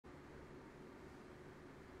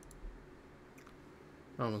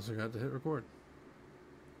I almost forgot to hit record.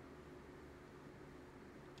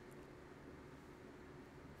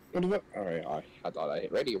 Alright, I thought I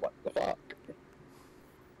hit ready. What the fuck?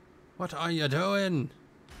 What are you doing?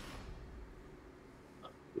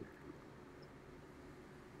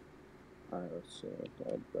 I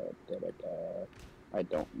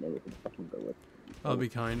don't know what the fucking go with. I'll be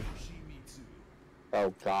kind.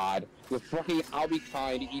 Oh god. The fucking I'll be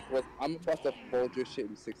kind equals I'm about to fold your shit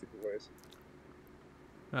in 6 different ways.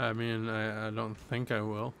 I mean, I don't think I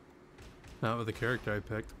will. Not with the character I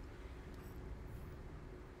picked.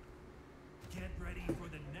 Get ready for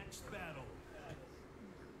the next battle.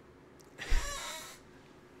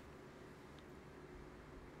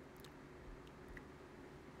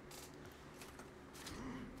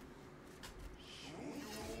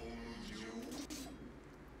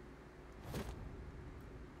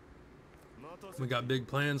 We got big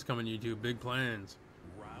plans coming, you two. Big plans.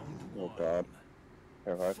 Oh god.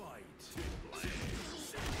 Alright.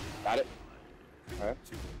 Got it. Alright.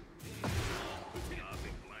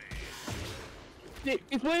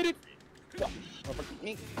 He's waited! Fuck. Fuck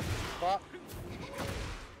me. Fuck.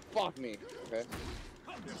 Fuck me. Okay.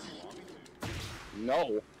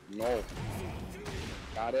 No. No.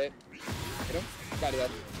 Got it. Hit him. Got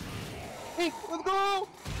it. Hey, let's go!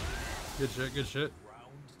 Good shit, good shit.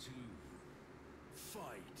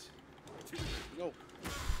 No.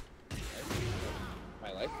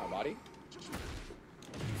 My life, my body.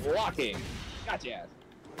 Blocking. Gotcha ass.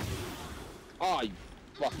 Oh, you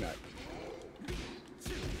fuck nut.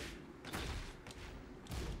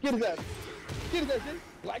 Get his ass. Get his ass, dude.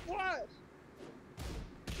 Likewise.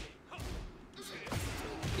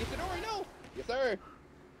 Itadori, no. Yes, sir.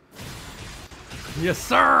 Yes,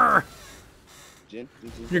 sir! Jin.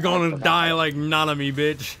 You're gonna die like Nanami,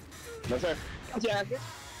 bitch. No, sir. Gotcha ass, bitch.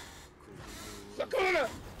 Sakuna!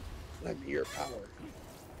 Let me your power.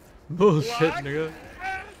 Bullshit, What? nigga.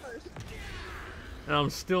 And I'm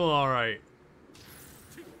still alright.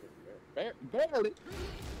 Barely.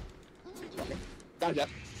 Gotcha.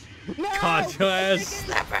 No! Caught your ass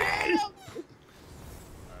slipping!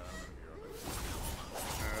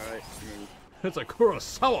 Alright. It's a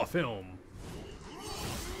Kurosawa film.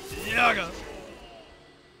 Yaga.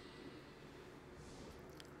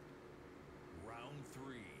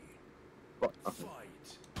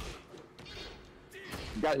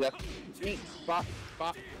 Got it. Spot.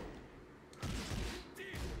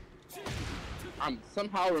 I'm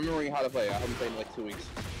somehow remembering how to play. I haven't played in like 2 weeks.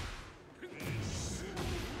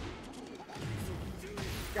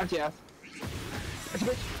 Gotcha.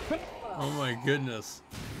 Oh my goodness.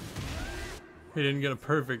 He didn't get a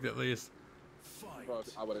perfect at least. Bro,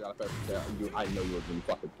 I would have got a perfect. Yeah, I know you would have been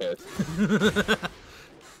fucking pissed.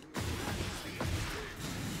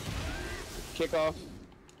 Kickoff.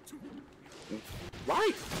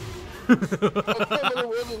 Right! Okay,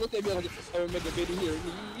 really look at me like I'm making a video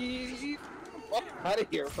here. Fuck out of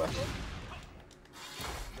here, bro.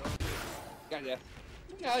 Gotcha.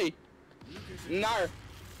 Hey. No.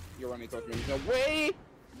 You're running towards me. No way!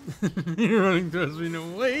 You're running towards me, no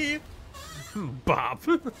way! Bop.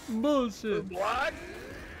 Bullshit. What?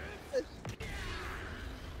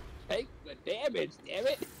 Take the damage, damn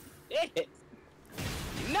it. Damn it.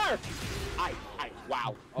 Nerf!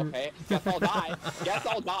 Wow, okay. Guess I'll die. Guess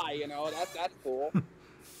I'll die, you know, that's cool.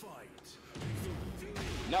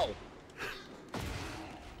 No.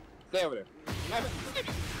 Stay over there.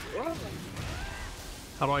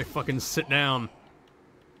 How do I fucking sit down?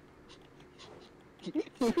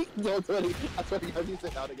 Don't tell me. I swear to God, you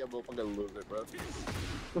sit down again, motherfucker, lose it, bro.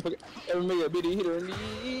 Everybody a bitty hitter in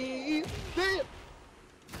the... Damn!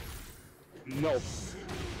 No.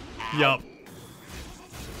 Yup.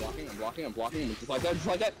 I'm blocking, just like that,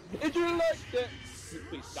 It's your like that.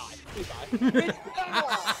 Please die, please die.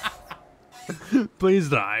 Please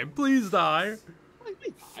die, please die.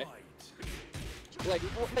 Please die.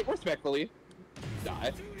 Like, respectfully,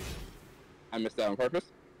 die. I missed that on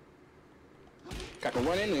purpose. Got to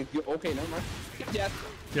run in and you, okay, never mind. Yes.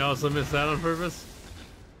 You also missed that on purpose?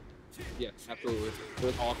 Yes, absolutely. It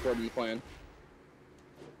was awkward in the plan.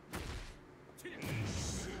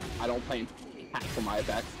 I don't plan for my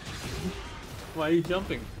attacks. Why are you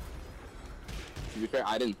jumping? To be fair,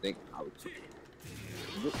 I didn't think I would.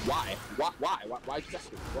 Why? Why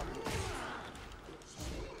exactly?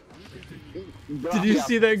 Did you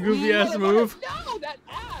see that goofy ass move? No, that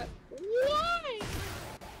ass! Why?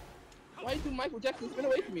 Why did Michael Jackson spin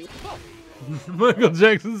away from me? What the fuck? Michael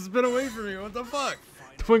Jackson spin away from me, what the fuck?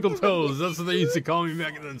 Twinkle Toes, that's what they used to call me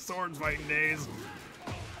back in the sword fighting days.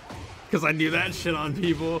 Cause I do that shit on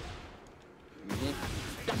people.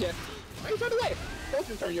 Gotcha. Why are you trying to wait? Don't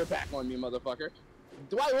you turn your back on me, motherfucker.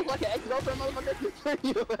 Do I look like an ex-girlfriend,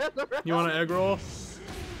 motherfucker? You want an egg roll?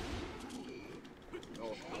 No, I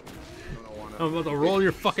don't wanna. I'm about to roll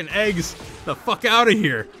your fucking eggs the fuck out of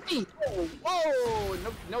here. Whoa!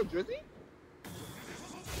 No drizzy?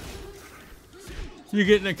 You're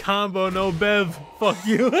getting a combo, no bev. Fuck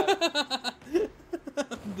you.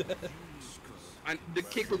 The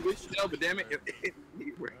kick was good still, but damn it,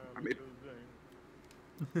 I made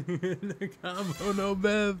it. The combo, no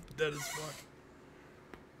bev. That is fuck.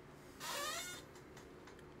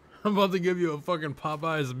 I'm about to give you a fucking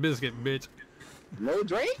Popeye's biscuit, bitch. No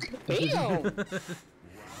drink? Damn!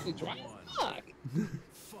 You dry as fuck.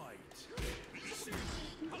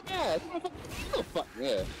 Yeah, it's motherfucker. Fuck,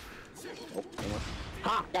 yeah. Oh, come on.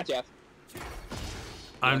 Ha! Gotcha.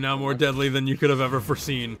 I'm now more deadly than you could have ever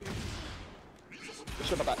foreseen.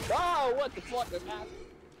 Oh, what the fuck? This ass.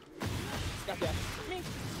 Gotcha.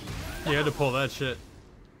 You had to pull that shit.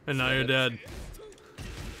 And now you're dead.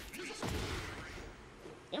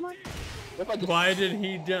 Am I? Why did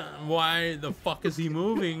he why the fuck is he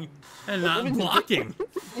moving and not blocking?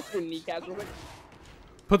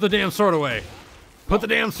 Put the damn sword away. Put the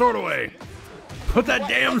damn sword away. Put that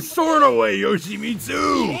damn sword away, Yoshimitsu!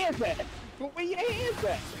 Where your hands at? Where your hands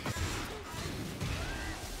at?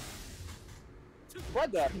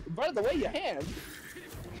 Brother, where your hands?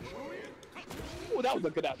 Ooh, that was a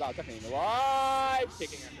good ass. That ain't live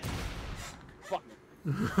kicking at me. Fuck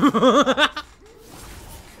me.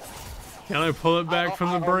 Can I pull it back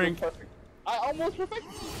from the brink? I almost perfect.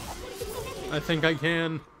 I think I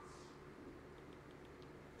can.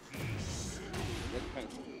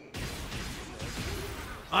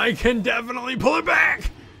 I can definitely pull it back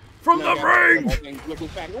from the brink!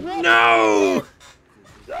 No!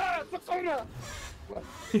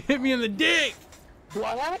 He hit me in the dick!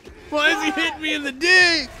 What? Why is he hitting me in the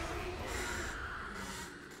dick?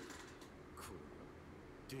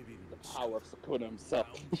 The power of Sakuna himself.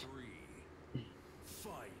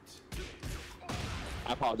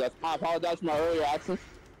 I apologize for my earlier actions.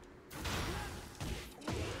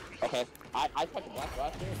 Okay, I fucking left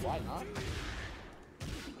last year. Why not?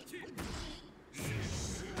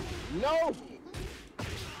 No!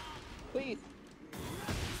 Please!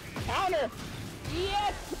 Counter!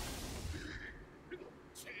 Yes!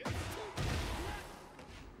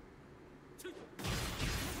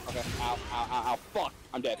 Okay, ow, fuck!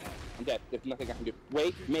 I'm dead. There's nothing I can do.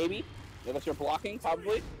 Wait, maybe? Unless you're blocking,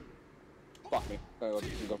 probably? Fuck me. I'm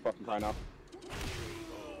gonna fucking cry now.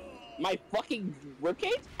 My fucking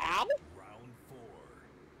ribcage? Ow! Round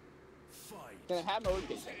 4. Fight. Can I have my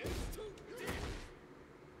ribcage?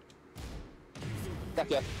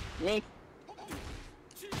 Gotcha. Me.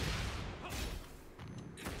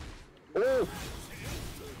 Oh!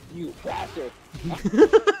 You bastard!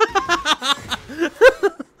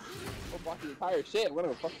 I'll block the entire shit. I'm gonna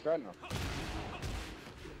go fucking cry now.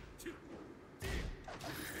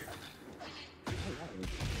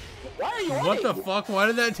 Why are you What the fuck? Why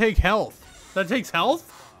did that take health? That takes health?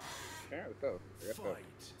 Yeah, let's go. Let's go.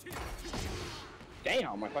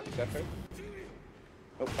 Damn, my fucking death hurt.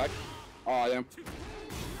 Oh, fuck. Oh, damn.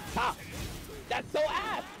 Ha! That's so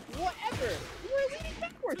ass! Whatever! You were leaning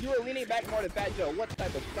backwards! You were leaning back more than Fat Joe. What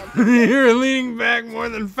type of stuff? You're leaning back more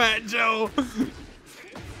than Fat Joe!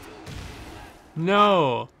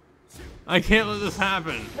 No! I can't let this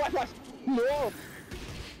happen. Watch! No!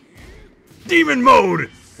 Demon mode!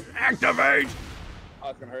 Activate! Oh,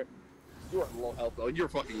 it's gonna hurt. You're at low health though. You're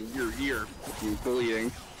fucking, you're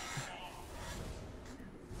bleeding.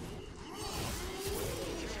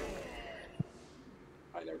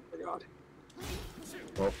 I never forgot.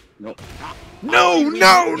 Oh, no. Ah. No,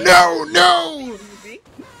 no, no, no!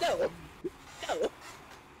 No!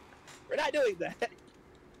 We're not doing that!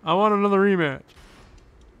 I want another rematch.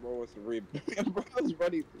 Bro was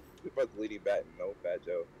leading back. No, Fat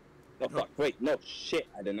Joe. No, fuck. Wait, no, shit.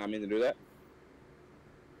 I did not mean to do that.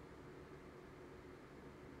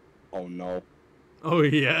 Oh, no. Oh,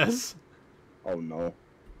 yes. Oh, no.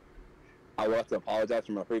 I will have to apologize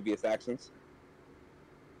for my previous actions.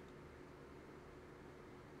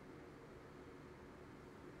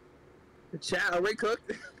 Chat, are we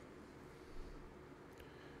cooked?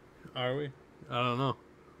 Are we? I don't know.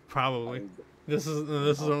 Probably. This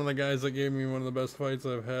is one of the guys that gave me one of the best fights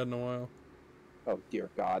I've had in a while. Oh, dear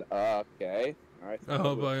God. Okay. Alright. I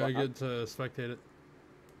hope I get to spectate it.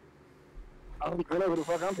 I know who the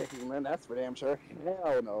fuck I'm picking, man. That's for damn sure.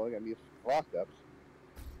 Hell no. I'm gonna be locked up.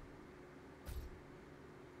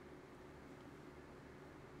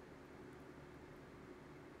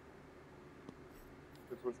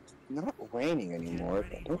 It's not raining anymore.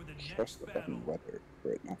 I don't trust the fucking weather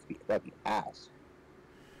for it not to be fucking ass.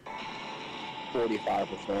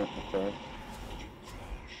 45%. Okay.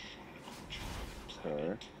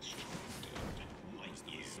 Okay.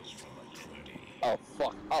 Oh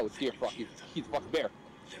fuck! Oh dear fuck! He's a fucking bear.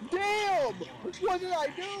 Damn! What did I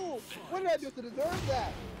do? What did I do to deserve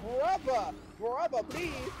that? Brother,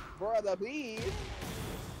 please. What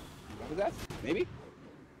was that? Maybe.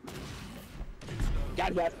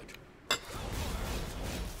 Got that.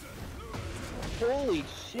 Holy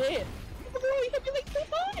shit! You literally hit me like 2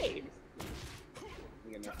 times.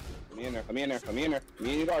 Let me in there. Give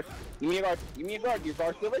me your guard. Your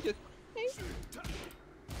guard's delicious.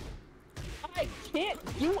 I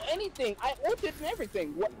can't do anything. I ulted and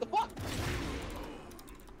everything. What the fuck?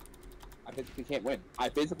 I physically can't win. I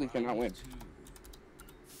physically cannot win.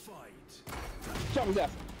 Jump his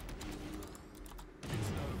ass.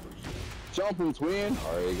 Jump and twin.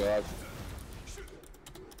 Alright, guys.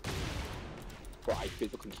 Bro, I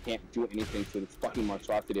physically can't do anything to this fucking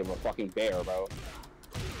monstrosity of a fucking bear, bro.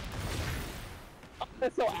 Oh,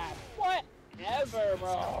 that's so ass. Whatever,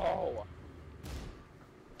 bro.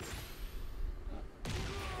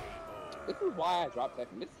 This is why I dropped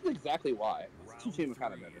Tekken. This is exactly why. It's teaching him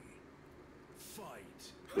kind of better.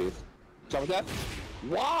 Please. Jump that.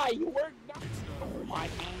 Why? You were not. Oh my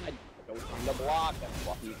god. Don't find the block. That's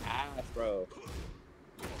fucking ass, bro.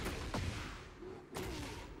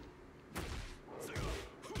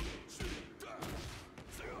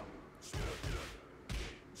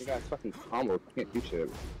 You guys fucking combo. I can't do shit.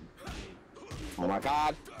 Oh my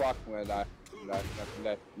god. Fuck. I'm gonna die. I'm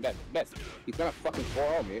dead. He's gonna fucking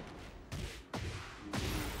 4-0 me.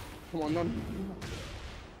 Come on, no.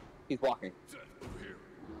 He's blocking.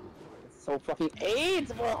 It's so fucking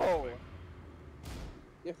AIDS, bro!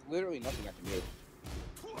 There's literally nothing I can do.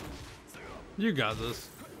 You got this.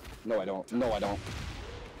 No, I don't.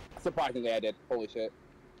 Surprisingly, I did. Holy shit.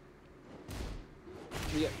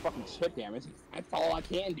 You get fucking chip damage. That's all I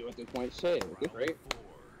can do at this point. Shit, is this right?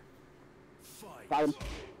 Got him.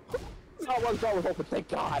 No, one shot was open, thank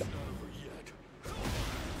God.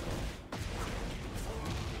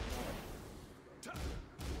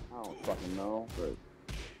 I don't fucking know, but...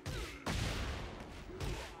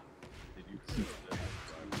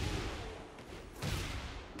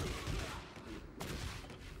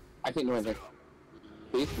 I can't do anything.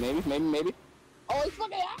 Please, maybe. Oh, he's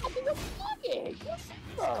fucking ass! He's fucking!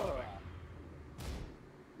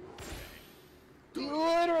 He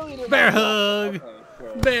literally did. Bear hug! Okay,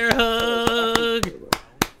 sure. Bear hug!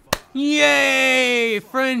 Yay!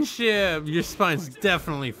 Friendship! Your spine's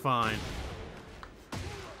definitely fine.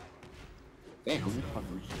 Damn.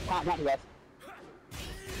 Not the best.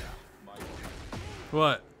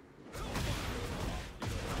 What?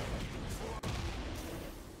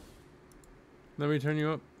 Let me turn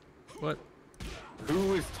you up. What?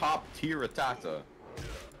 Who is top tier Atata?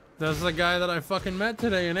 That's the guy that I fucking met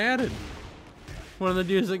today and added. One of the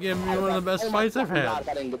dudes that gave me one of the best fights I've had. God, if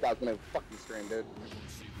I didn't get that, I was gonna fucking stream, dude.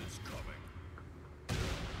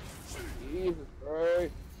 Jesus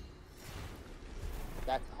Christ.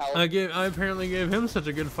 That's hell. I apparently gave him such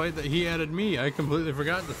a good fight that he added me. I completely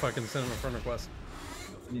forgot to fucking send him a friend request.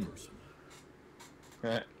 Take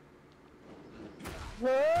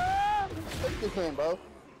this hand, bro.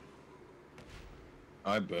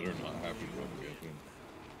 I better not have to go get him.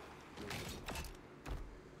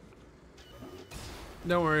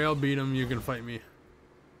 Don't worry, I'll beat him. You can fight me.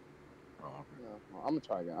 Oh, no, I'm gonna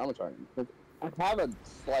try again. I have a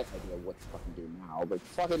slight idea of what to fucking do now, but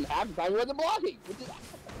fucking half the time he wasn't blocking.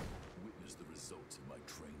 Witness the results of my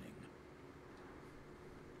training.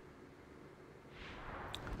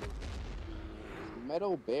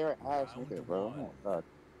 Metal bear ass nigga, bro. Oh god.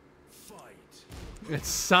 Fight. It's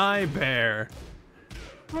Psy Bear.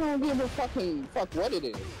 I don't give a fucking fuck what it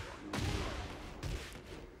is.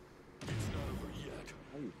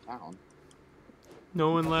 Are you down?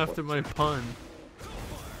 No one laughed at my pun.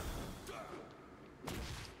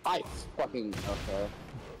 I fucking okay.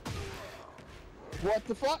 What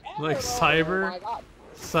the fuck? Like Oh cyber? my god.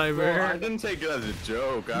 Psy Well, I Bear. didn't take it as a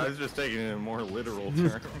joke. I was just taking it in a more literal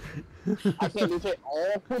term. I can't do shit.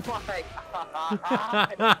 Oh my god.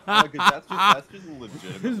 Like, that's just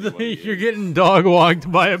legitimately what he You're is. getting dog walked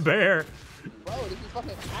by a bear. Bro, this is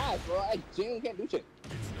fucking ass, bro. I genuinely can't do shit.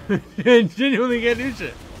 You genuinely can't do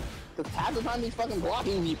shit. Because half the time he's fucking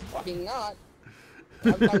blocking, he's fucking not.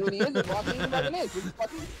 Half the time when he isn't blocking, he fucking is. This is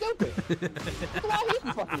fucking stupid. That's why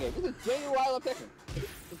he's fucking is. This is genuinely why I love Tekken.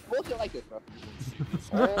 It's bullshit like this, bro.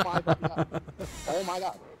 Oh my fucking god. Oh my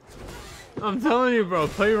god. I'm telling you, bro.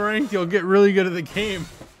 Play ranked, you'll get really good at the game.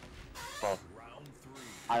 Bro.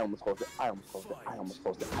 I almost closed it. I almost closed it. I almost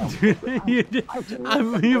closed it. I almost closed it. You did.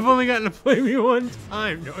 You've only gotten to play me one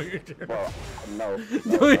time. Don't you dare. Bro, no.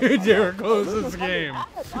 Don't you dare close this game.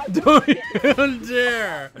 Don't you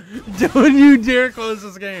dare. Don't you dare close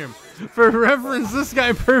this game. For reference, this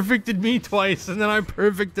guy perfected me twice, and then I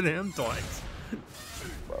perfected him twice.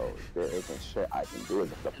 Bro, there isn't shit I can do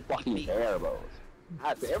with the fucking hair, bro.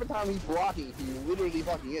 Every time he's blocking, he literally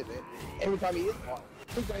fucking is it. Every time he is blocking,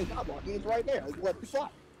 every time he's not blocking, it's right there. It's left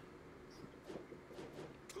shot.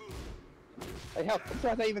 Hey, hell,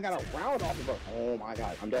 sometimes I even got a round off of it. Oh my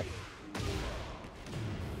god, I'm dead.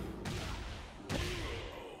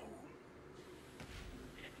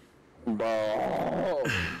 Bro.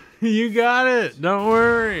 You got it. Don't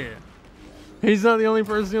worry. He's not the only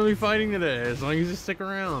person you'll be fighting today, as long as you stick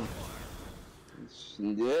around.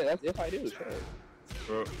 Yeah, that's if I do, sure.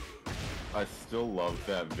 Bro, I still love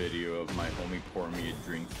that video of my homie pouring me a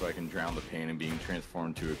drink so I can drown the pain and being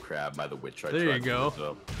transformed to a crab by the witch I tried. There you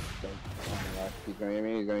go. He's gonna hit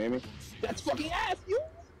me, he's gonna hit me. That's fucking ass, you!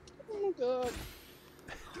 Oh god.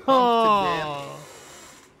 Oh.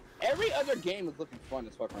 Every other game is looking fun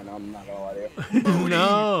as fuck right now, I'm not gonna lie to you.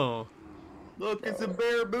 No. Look, it's a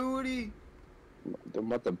bear booty!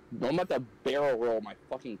 I'm about to barrel roll my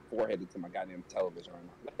fucking forehead into my goddamn television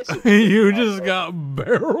right now. You just got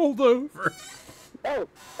barreled over. Oh,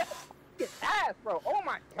 that's fucking ass, bro. Oh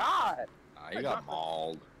my god. You got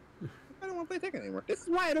mauled. I don't want to play Tekken anymore. This is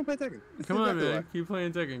why I don't play Tekken. Come on, man. Keep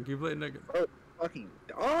playing Tekken. Keep playing Tekken. Bro, fucking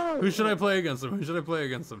dog. Who should I play against him? Who should I play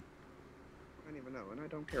against him? I don't even know, and I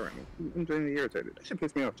don't care right now. I'm getting irritated. That should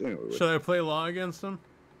piss me off too. Anyway. Should I play Law against him?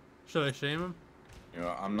 Should I shame him? You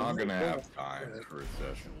know, I'm not gonna have time for a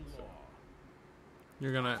session, so.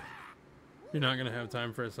 You're not gonna have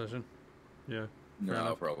time for a session? Yeah.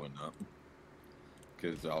 No, probably not.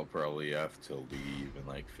 Because I'll probably have to leave in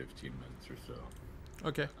like 15 minutes or so.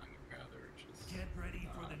 Okay. Get ready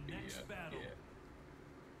for the next battle.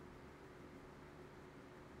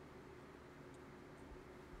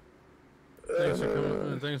 Thanks for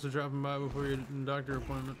coming. Thanks for dropping by before your doctor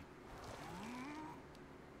appointment.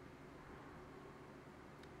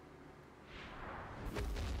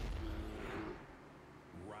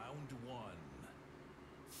 Round one.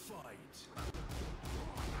 Fight.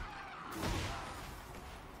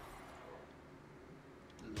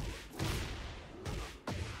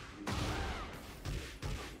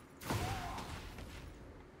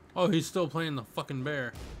 Oh, he's still playing the fucking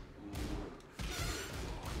bear.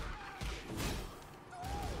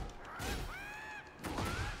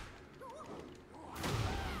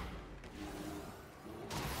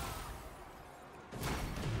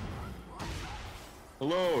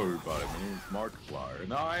 Hello, everybody. My name is Markiplier,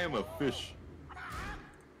 and I am a fish.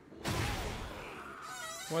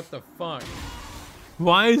 What the fuck?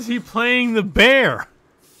 Why is he playing the bear?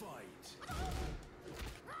 Fight.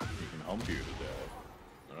 He can hump you to death.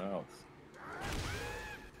 What else?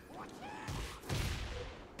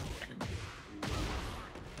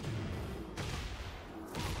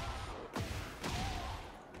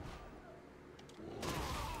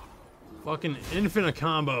 Fucking infinite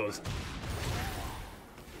combos.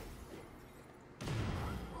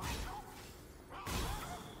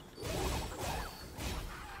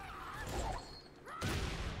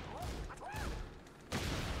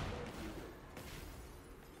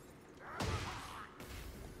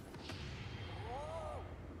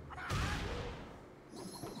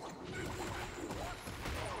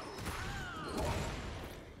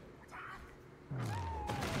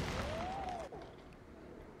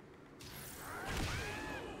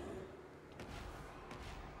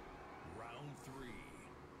 Round three.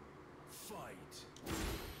 Fight.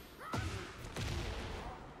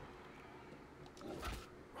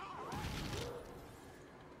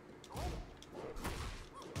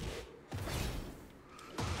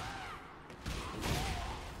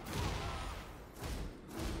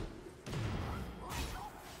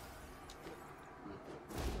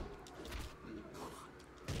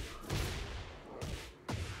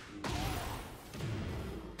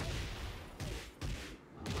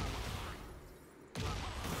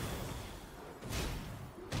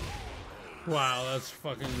 Wow, that's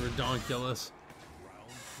fucking redonkulous.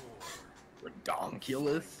 Round four.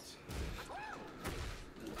 Redonkulous?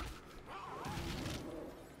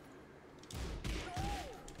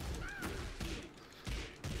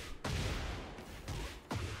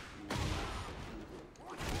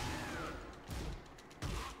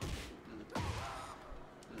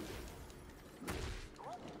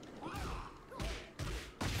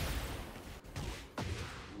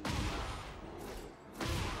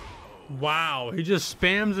 Wow, he just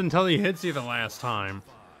spams until he hits you the last time.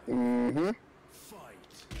 Mm-hmm. Fight.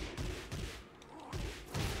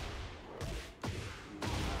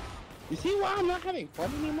 You see why I'm not having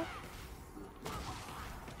fun anymore?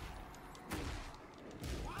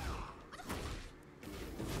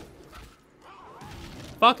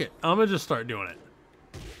 Fuck it. I'm gonna just start doing it.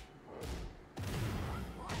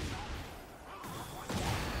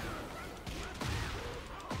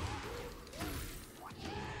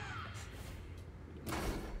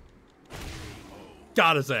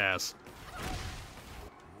 Got his ass.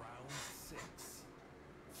 Round 6.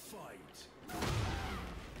 Fight.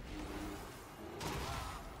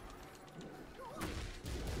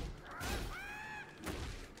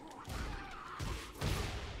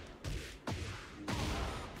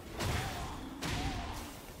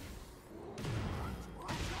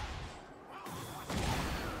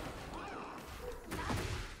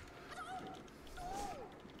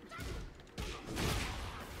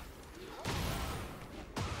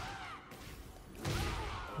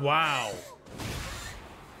 Wow.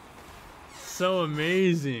 So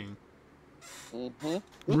amazing.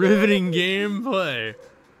 Riveting gameplay.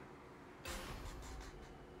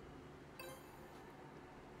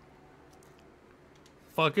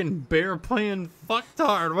 Fucking bear playing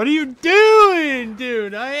fucktard. What are you doing,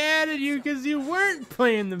 dude? I added you because you weren't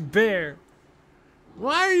playing the bear.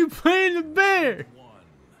 Why are you playing the bear? 1.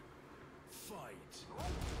 Fight.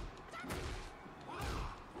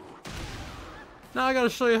 Now I gotta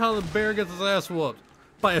show you how the bear gets his ass whooped.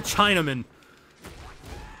 By a Chinaman.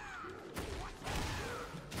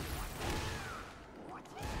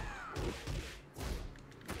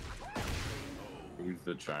 Who's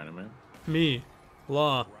the Chinaman? Me.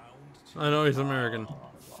 Law. I know he's American. Fight.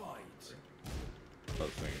 I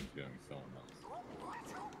was thinking he's doing someone else.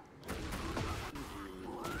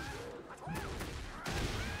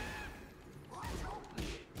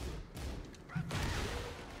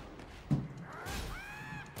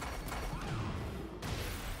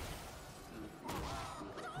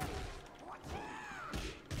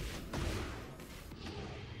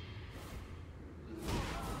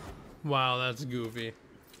 Wow, that's goofy.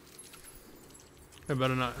 I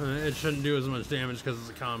better not. It shouldn't do as much damage because it's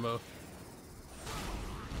a combo.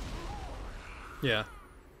 Yeah.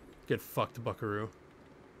 Get fucked, buckaroo.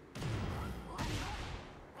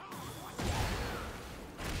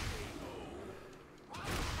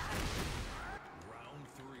 Round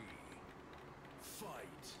 3. Fight.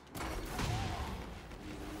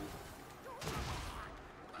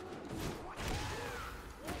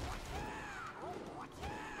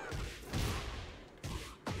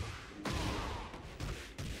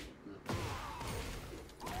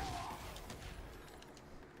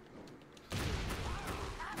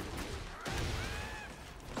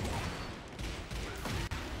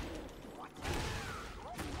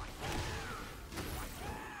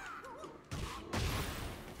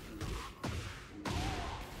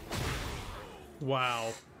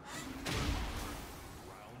 Wow.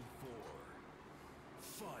 Round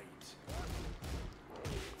 4. Fight.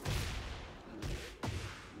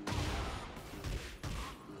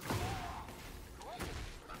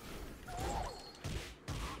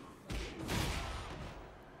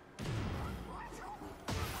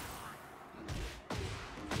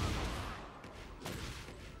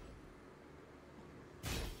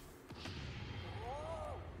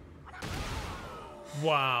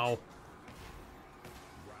 Wow.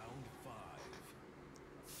 Round 5.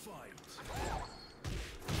 Fight.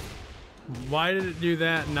 Why did it do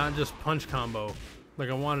that and not just punch combo? Like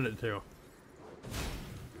I wanted it to.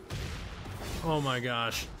 Oh my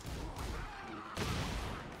gosh.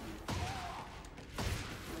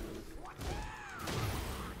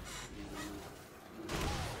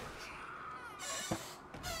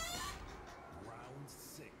 Round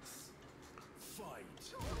 6. Fight.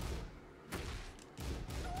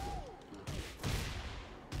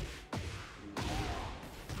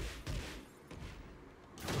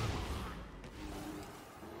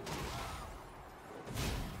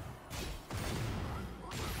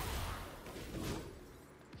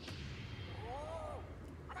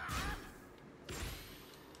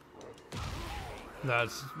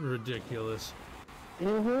 That's ridiculous. You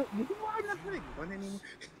know why I'm not having fun anymore?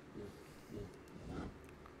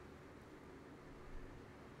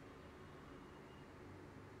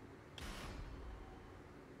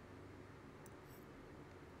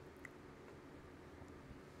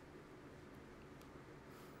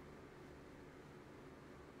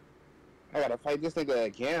 I gotta fight this nigga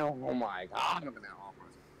again. Oh my god, I'm gonna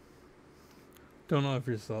Don't off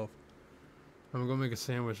yourself. I'm gonna go make a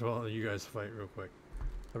sandwich while you guys fight real quick.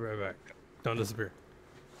 I'll be right back. Don't disappear.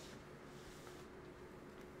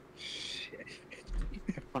 shit.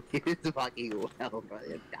 Fucking well,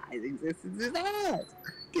 brother. Guy's existence is ass.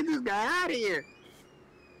 Get this guy out of here.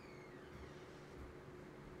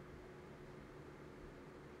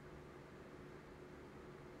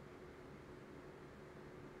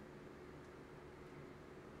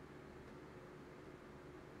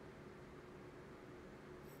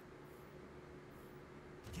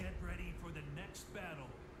 Get ready for the next battle.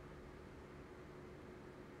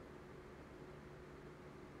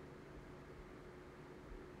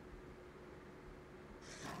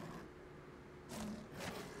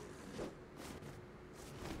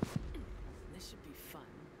 This should be fun.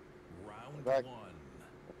 Round Back. 1.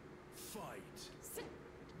 Fight.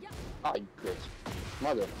 Oh, you bitch.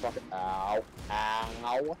 Motherfucker. Ow.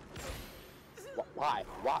 Ow. Why?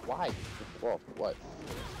 Why? Whoa, what?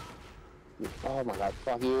 Oh my god,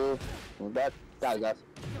 fuck you. That guy, guys.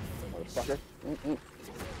 Motherfucker.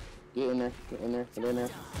 Get in there, get in there, get in there.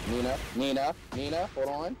 Nina, hold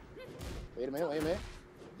on. Wait a minute.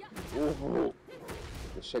 Ooh.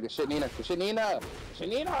 Good shit, Nina.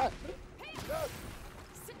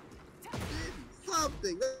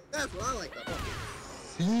 Something. That's what I like about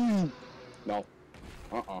No.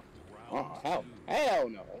 Hell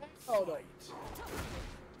no.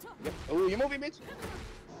 Ooh, you moving, bitch?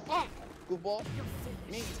 Ah, goofball.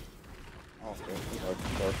 Me. Oh,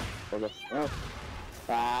 okay.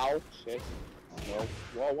 Foul. Shit. No.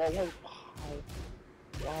 Whoa.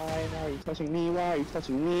 Ow. Why are you touching me?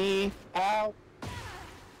 Ow.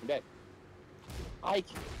 I'm dead. I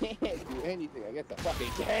can't do anything against the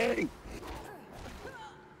fucking king.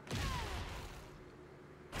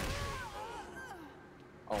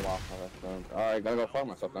 Oh wow. Alright, gotta go find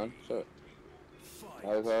myself then. Shit.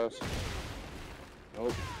 That was us.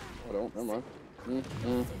 Nope. Oh, don't. Never mind.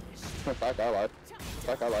 Fuck, I lied.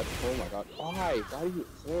 Oh my god. Why? Why do you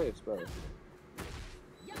exist, bro?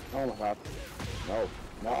 Oh my god. No.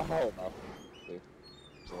 See.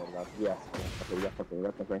 Oh my god. Yes.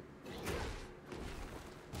 Okay.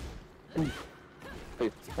 Please.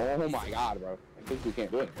 Oh my god, bro. I think we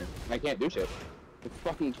can't do anything. I can't do shit. The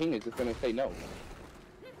fucking king is just gonna say no.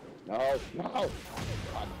 No. God.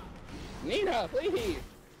 Nina, please!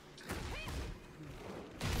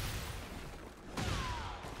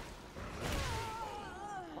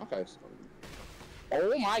 Okay.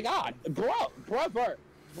 Oh my god! Brother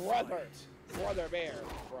bear,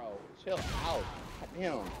 bro. Chill out. God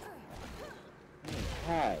damn.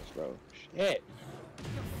 Gosh, bro. Shit.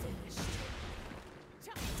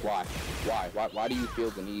 Why do you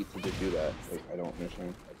feel the need to just do that? Like, I don't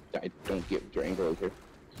understand. I don't get what your angle is here.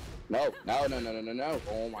 No.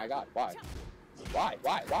 Oh my god, why? Why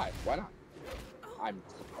not? I'm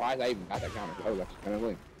surprised I even got that counter. Oh, that's kind of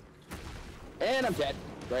lame. And I'm dead.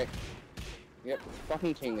 Great. Yep, this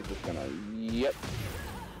fucking king is just gonna... Yep.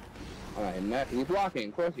 Alright, and that... He's blocking.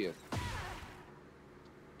 Of course he is.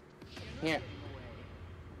 Can't.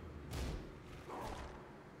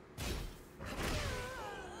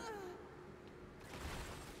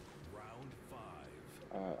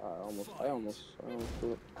 I almost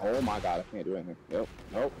do it. Oh my god, I can't do anything.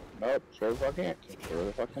 Nope. Sure the fuck can't. Sure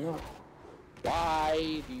the fuck cannot.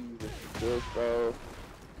 Why do you just do this, bro?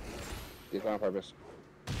 It's on purpose.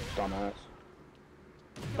 Dumbass.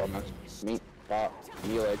 Meat. Pop.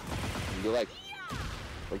 Knee leg.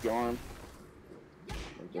 Break your arm.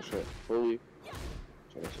 Break this shit fully.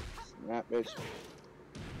 Try this shit. Snap, bitch.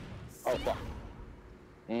 Oh, fuck.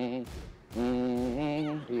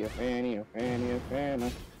 Be a fanny.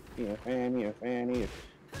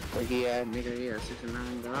 Freaky ass nigga, he has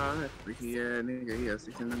 69 God. Freaky ass nigga, he has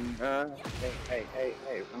 69 God. Hey,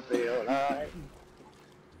 don't say it loud.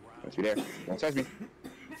 Don't you dare. Don't touch me.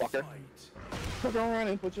 Fucker. Fuck around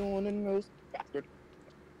and put you on the nose. Bastard.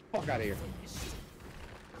 Fuck out of here.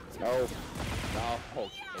 No.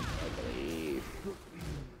 Please.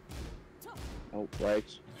 Oh,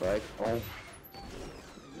 breaks. Oh.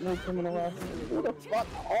 No criminal ass. Who the fuck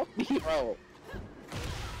off me, bro?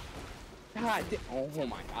 God damn. Oh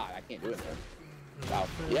my god, I can't do it, man. Wow.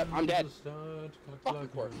 Yep, I'm dead. Fucking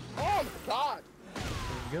course. Oh my god!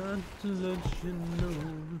 Got to let you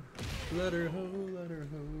know. Let her ho.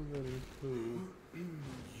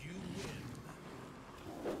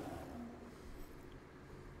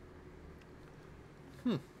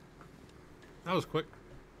 That was quick.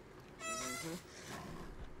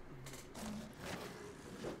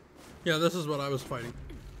 Yeah, this is what I was fighting.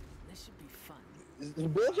 This should be fun. Is this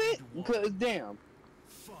bullshit? Because damn.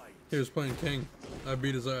 He was playing King. I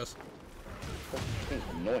beat his ass. That's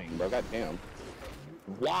annoying, bro. God damn.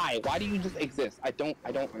 Why? Why do you just exist? I don't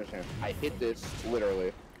understand. I hit this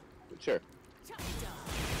literally. Sure.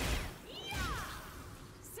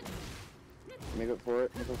 Make up for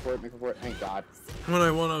it. Thank God. When I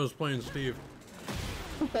won, I was playing Steve.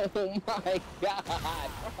 Oh my god.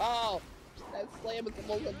 Oh, that slam is the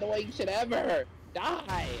most annoying shit ever.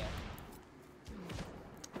 Die.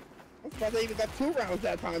 I'm surprised I even got 2 rounds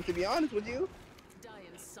that time, to be honest with you. Die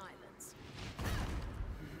in silence.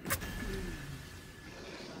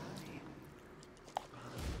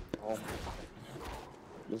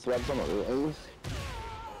 This is what I'm talking about.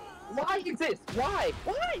 Why exist? Why?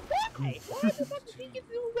 Why? Why? Why the fuck does he get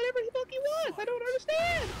to do whatever the fuck he wants? I don't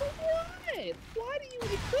understand. What? Why do you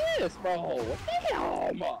exist, bro?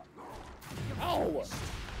 Damn! Oh!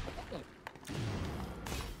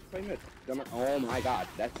 Wait a minute. Oh my god,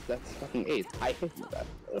 that's fucking ace. I hit you with that.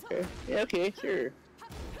 Okay. Yeah, okay, sure.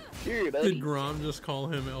 Sure, buddy. Did Grom just call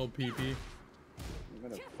him LPP? I'm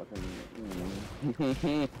gonna fucking...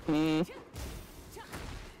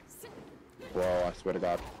 Bro, I swear to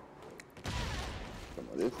god.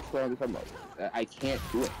 This is what I'm talking about. I can't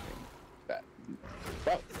do anything. That.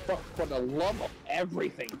 But for the love of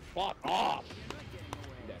everything, fuck off!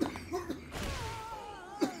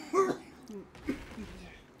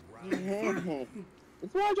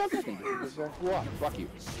 It's why I jumped in. What? Fuck you.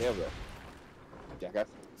 There we go. Jackass.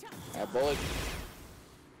 That bullet.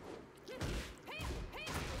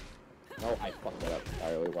 No, I fucked that up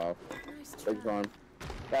entirely. Wow. Break his arm.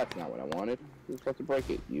 That's not what I wanted. You're supposed to break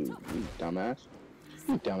it, you dumbass.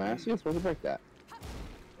 You dumbass. You're supposed to break that.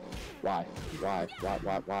 Why? Why?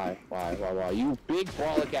 You big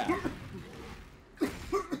brolic ass.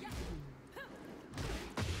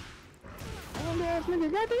 Oh, ass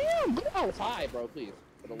nigga, goddamn! Get outside, bro, please.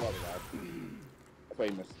 For the love of God. That's why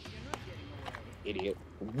you missed. Idiot.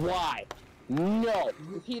 Why? No!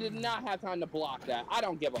 He did not have time to block that. I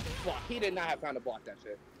don't give a fuck. He did not have time to block that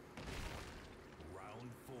shit.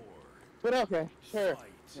 Round 4. But okay, sure.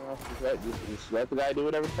 You know, just let the guy do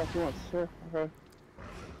whatever the fuck he wants. Sure, okay.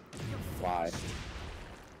 Why?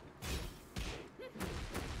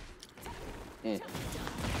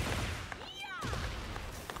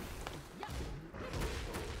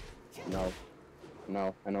 No.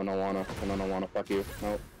 No, I don't wanna, fuck you.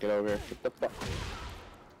 No, get over here. Get the fuck.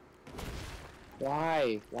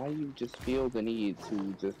 Why? Why do you just feel the need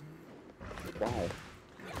to just... Why?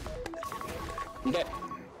 I'm dead.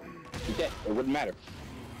 I'm dead. It wouldn't matter.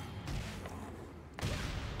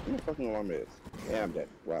 What the fucking alarm is? Yeah, I'm dead.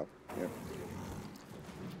 Wow. Yeah.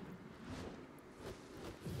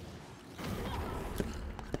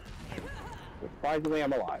 Surprisingly,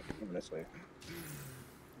 I'm alive, honestly.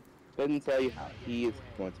 Didn't tell you how he is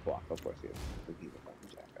going to block. Of course he is. He's a fucking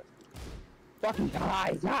jackass. Fucking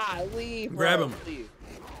die! God, leave, bro. Grab him. Please.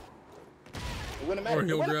 It wouldn't matter. Or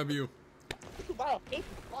he'll grab you. This is about a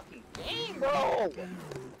fucking game, bro!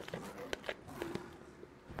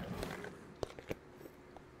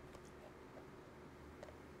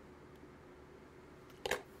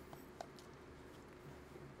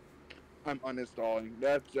 I'm uninstalling.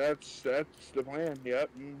 That's the plan. Yep.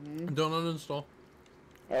 Mm-hmm. Don't uninstall.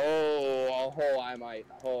 Oh, I might.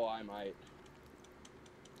 Oh,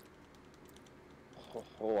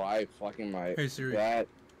 I fucking might. Hey Siri. That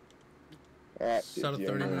Set a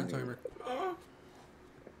 30-minute timer.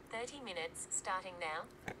 30 minutes starting now.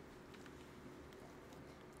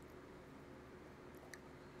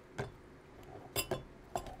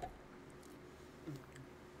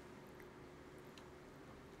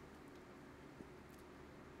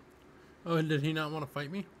 Oh, and did he not want to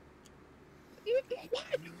fight me?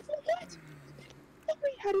 What? We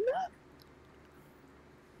had enough.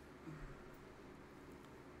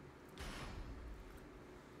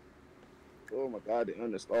 Oh my god, the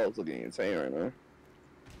uninstalls looking insane right now.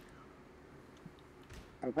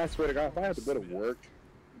 I swear to god, if I have to go to work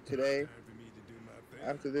today,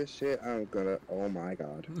 after this shit, I'm gonna, oh my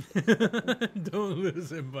god. Don't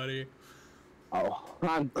listen, buddy. Oh,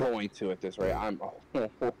 I'm going to at this rate. I'm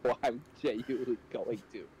genuinely going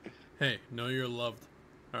to. Hey, know you're loved.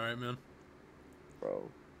 Alright, man. Bro.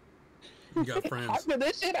 You got friends. After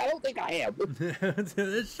this shit, I don't think I am. After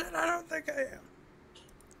this shit, I don't think I am.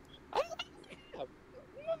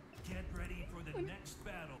 Get ready for the next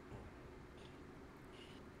battle.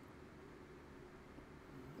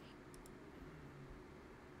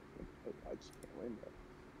 I just can't win that.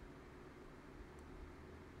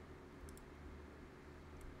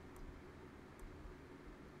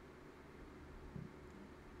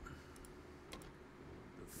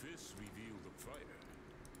 The fists reveal the fighter.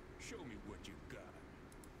 Show me what you got.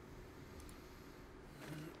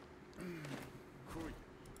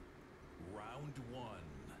 Round 1.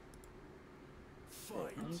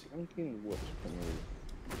 Fight. I'm getting whooped from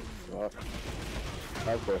you.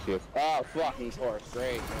 Of course he is. Oh, fucking course.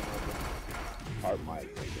 Great. Hard my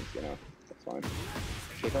expectations, you know. That's fine.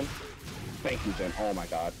 Kick him. Thank you, Jen. Oh my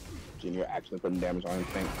god. Jen, you're actually putting damage on him.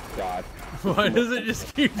 Thank god. Why does it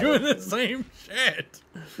just keep doing the same shit?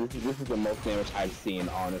 This is the most damage I've seen,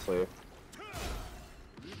 honestly.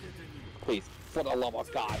 Please, for the love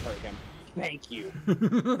of God, hurt him. Thank you.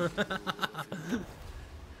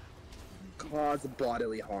 Cause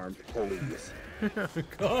bodily harm, please.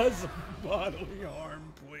 Cause bodily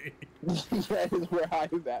harm, please. That is where I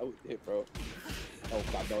was at with it, bro. Oh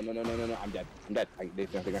god, no, no, no, no, no, no, I'm dead. I'm dead.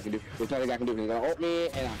 There's nothing I can do. There's nothing I can do. He's gonna ult me,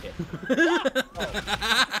 and I'm hit.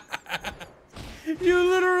 Oh. You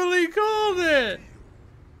literally called it!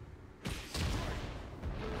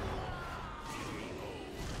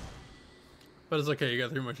 But it's okay, you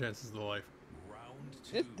got 3 more chances to life.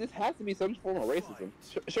 This has to be some form of racism.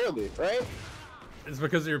 Surely, right? It's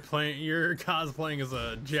because you're cosplaying as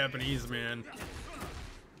a Japanese man.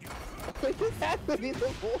 This has to be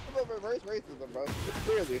some form of reverse racism, bro.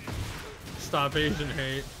 Clearly. Stop Asian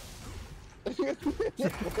hate. What did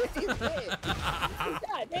he say?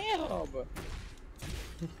 God damn!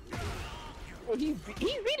 Well, he beat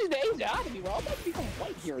his Asian out of me, bro. I'm about to become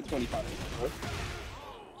white here in 25 minutes.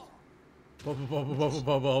 8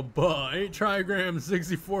 trigrams,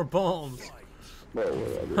 64 palms. Bro,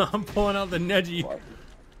 I'm pulling out the Neji. what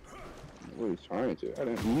are you trying to? I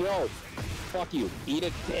didn't know. Fuck you. Eat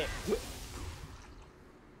a dick.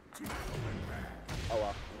 Oh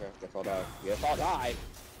well. Okay, guess I'll die. Guess I'll die.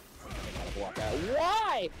 I gotta walk out.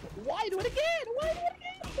 Why? Why do it again? Why do it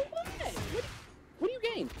again? Why? What do you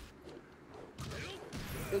gain?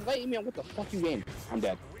 Invite me on what the fuck you gain. I'm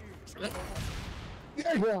dead.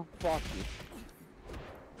 Yeah, fuck you.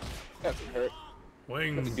 That hurt.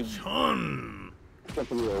 Wing Chun.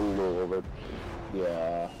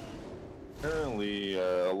 Yeah. Apparently,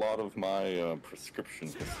 a lot of my prescription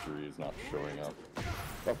history is not showing up.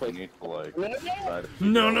 I need to like try to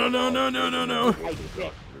No, no, no, no, no, no, no. I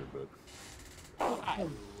dick. but I-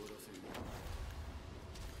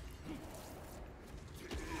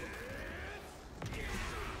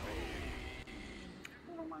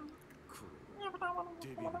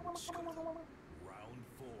 Round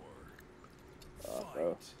 4.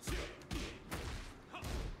 bro.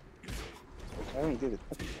 I didn't get the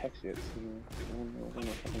fucking text yet. So I don't know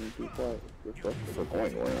if I can do what. We're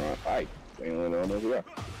going on. Alright.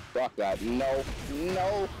 Fuck that. No.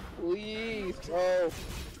 No. Please, bro.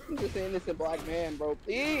 I'm just an innocent black man, bro.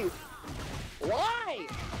 Please. Why?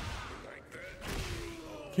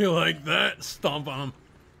 You like that? Stomp on him.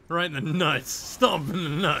 Right in the nuts. Stomp in the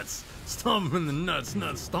nuts. Stomp in the nuts.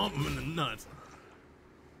 Nuts. Stomp him in the nuts.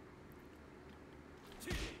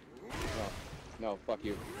 No, fuck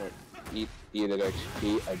you. Eat a dick.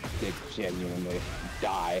 Eat a dick genuinely.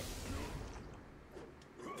 Die.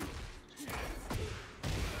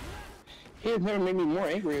 He has never made me more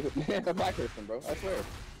angry than a black person, bro. I swear.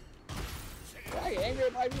 I get angry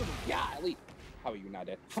at black people. Golly. How are you not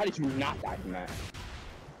dead? How did you not die from that?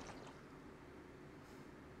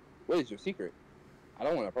 What is your secret? I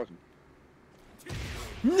don't want to approach him.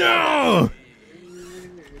 No!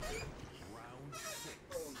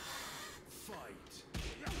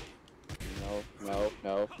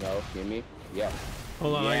 No. Give me. Yeah.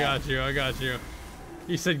 Hold on, Yeah. I got you.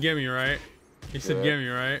 You said gimme, right? You said Yeah. gimme,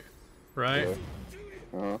 right? Right?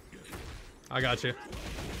 Yeah. Uh-huh. I got you.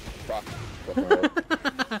 Fuck.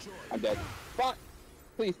 I'm dead. Fuck.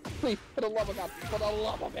 Please. For the love of God. For the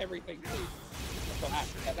love of everything. Please.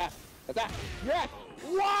 That's that. Yes.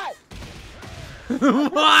 What?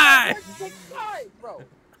 Why? 6 times, bro.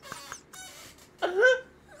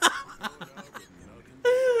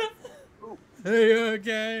 Are you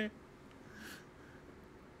okay?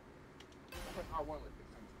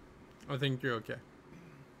 I think you're okay.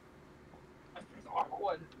 I pressed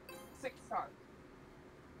R1 6 times.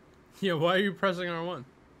 Yeah, why are you pressing R1?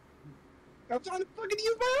 I'm trying to fucking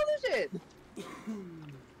use my other shit.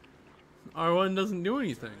 R1 doesn't do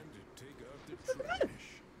anything.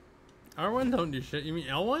 R1 don't do shit. You mean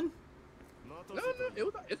L1? No,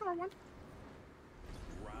 it's R1. Round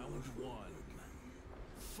 1.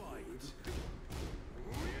 Fight.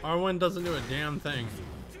 R1 doesn't do a damn thing.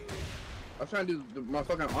 I was trying to do my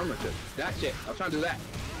fucking armor shit. That shit. I was trying to do that.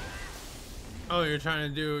 Oh, you're trying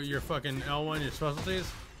to do your fucking L1, your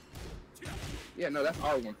specialties? Yeah, no, that's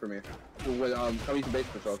R1 for me. With I'm using base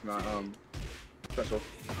controls, not special.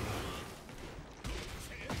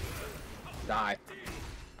 Die,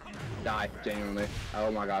 genuinely. Oh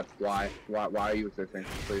my god, why are you existing?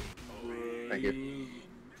 Please. Thank you.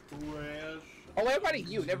 Oh, wait, about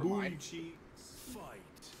you, never mind. Fight.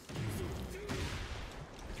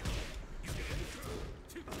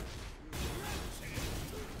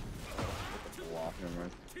 Never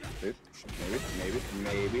mind. Please.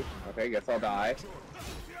 Maybe. Okay, guess I'll die.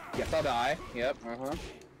 Yep,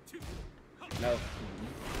 No.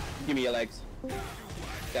 Give me your legs.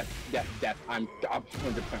 Death. I'm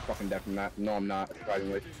 100% fucking deaf from that. No, I'm not,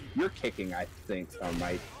 surprisingly. You're kicking, I think,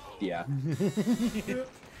 yeah. Round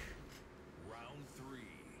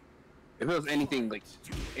 3. If it was anything like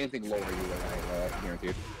anything lower, you would have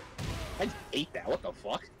guaranteed. I just ate that. What the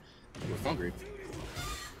fuck? I was hungry.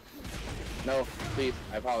 No, please.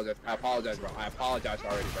 I apologize. I apologize, bro. I apologize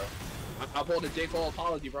already, bro. I pulled a J. Cole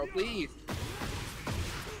apology, bro. Please.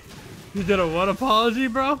 You did a what apology,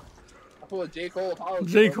 bro? I pulled a J. Cole apology.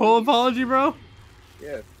 J. bro, Cole please. apology, bro?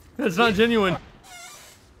 Yes. That's not genuine.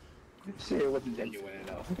 Shit, it wasn't genuine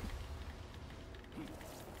enough.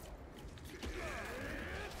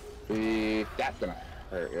 That's gonna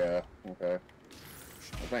hurt, yeah. Okay.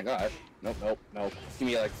 Oh, thank God. Nope, nope, nope. Give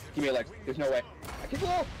me a leg. Give me a leg. There's no way. I can't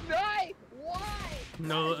go. No! Why?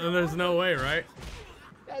 No, there's no way, right?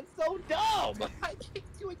 That's so dumb. I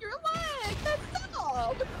kicked you in your leg. That's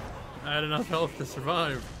dumb. I had enough health to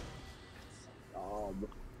survive. Round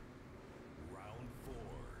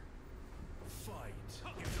 4. Fight.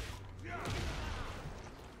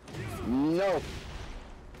 No.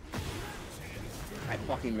 I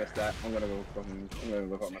fucking missed that. I'm gonna go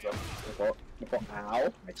fuck myself. My fault.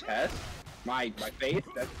 Ow. My chest. My face.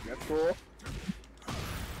 That's cool.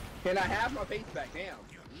 Can I have my face back? Damn.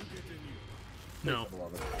 No.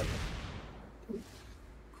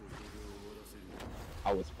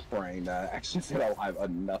 I was praying that I actually said I'll have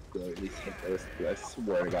enough to at least hit this. I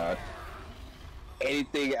swear to God.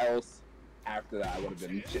 Anything else after that, I would have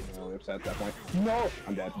been genuinely upset at that point. No!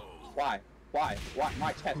 I'm dead. Why? Why? Why?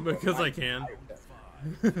 My chest. Because I can.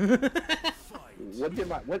 What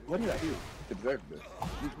did I do to deserve this?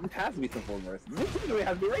 It has to be some form of racism. This really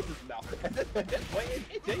has to be racist now. Wait,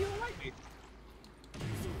 it genuinely like me.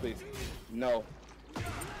 Please. No.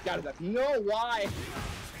 God, that's no, why?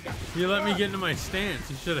 You let me get into my stance.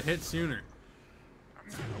 You should have hit sooner.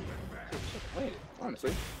 Wait,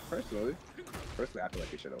 honestly, personally, I feel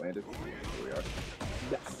like we should have landed. Here we are.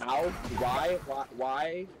 How?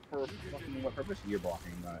 Why? For fucking what purpose? You're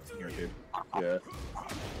blocking that here, dude. Yeah.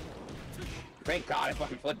 Thank God I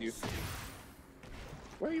fucking flipped you.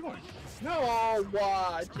 Where are you going? No,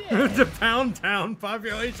 what? The Pound Town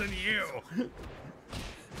population, you.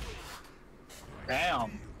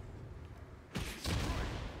 Damn.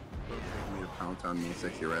 Pound Town means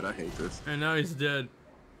sexy, right? I hate this. And now he's dead.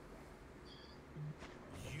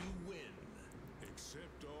 You win.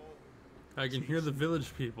 Accept all. I can hear the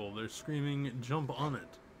village people. They're screaming, jump on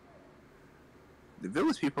it. The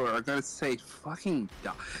village people are gonna say, fucking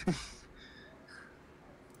die.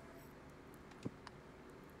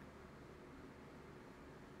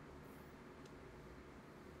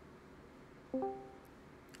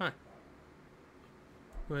 Hi.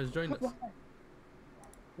 Who has joined us?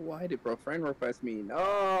 Why did bro friend request me?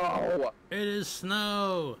 No! It is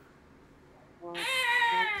snow.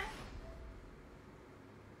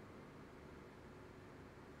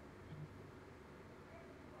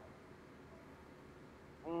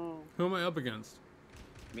 Who am I up against?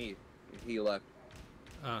 Me. He left.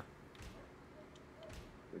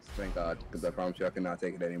 Thank God, because I promise you I cannot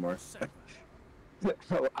take it anymore.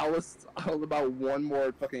 I was about one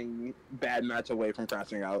more fucking bad match away from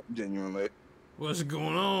crashing out, genuinely. What's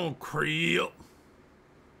going on, creep?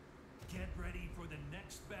 Get ready for the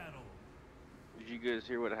next battle. Did you guys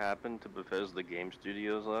hear what happened to Bethesda Game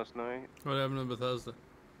Studios last night? What happened to Bethesda?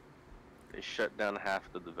 They shut down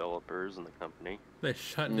half the developers in the company. They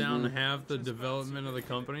shut down half the development of the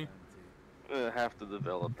company? Half the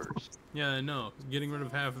developers. Yeah, I know. Getting rid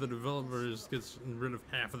of half of the developers gets rid of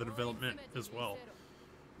half of the development as well.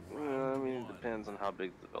 I mean, it depends on how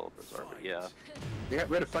big the developers are, but yeah. They got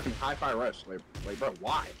rid of fucking Hi-Fi Rush. Like, bro,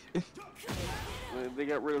 why? They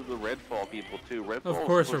got rid of the Redfall people too. Redfall Of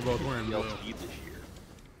course we're both wearing blue. DLC this year.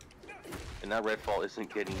 And that Redfall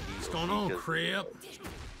isn't getting DLC. What's going on, creep?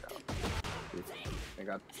 Thank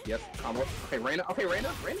God. Yes, combo. Okay, Reyna. Okay,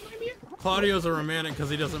 Reyna. Reyna, maybe? Claudio's a romantic because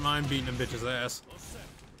he doesn't mind beating a bitch's ass.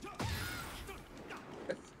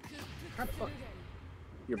 How the fuck?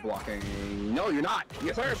 You're blocking. No, you're not.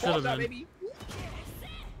 Yes, sir. Should've been. Baby.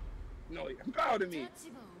 No, you're proud of me.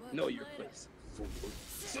 No, your place.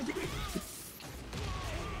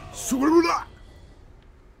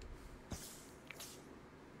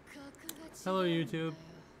 Hello, YouTube.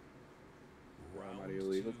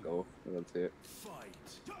 Let's go. Let's hit.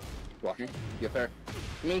 Blocking. Yes, sir.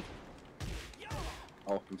 Me.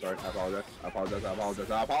 Oh, I'm sorry. I apologize. I apologize. I apologize.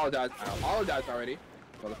 I apologize. I apologize already.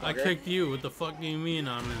 I kicked you. What the fuck do you mean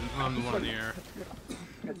I'm the one in the air?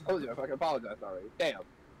 I told you I fucking apologized already. Damn.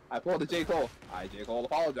 I pulled the J. Cole. I J. Cole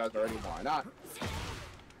apologized already. Why not?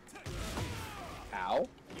 Ow.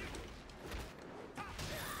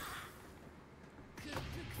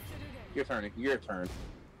 Your turn. Your turn.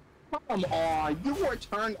 Come on. You were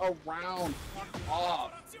turned around. Fuck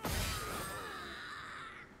off.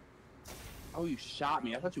 Oh, you shot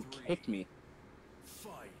me. I thought you kicked me.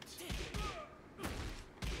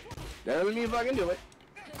 That doesn't mean if I can do it.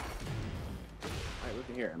 Alright, look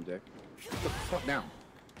at here, MJ. Put the fuck down.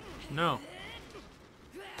 No.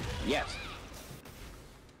 Yes.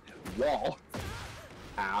 Wall.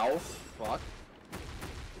 Ow. Fuck.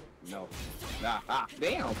 No. Ah,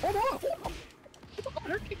 damn. Hold on. Oh,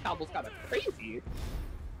 her kick combos kind of crazy.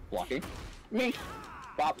 Blocking. Me.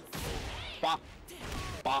 Bop. Bop.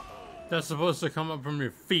 Bop. That's supposed to come up from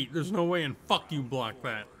your feet. There's no way in fuck you block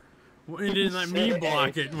that. It didn't let me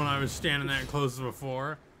block it when I was standing that close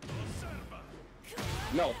before.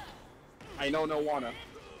 No. I know no wanna.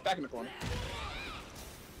 Back in the corner.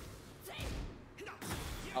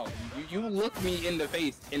 Oh, you looked me in the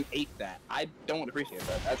face and ate that. I don't appreciate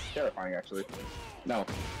that. That's terrifying, actually. No.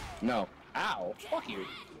 No. Ow. Fuck you.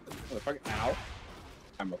 Motherfucker. Ow.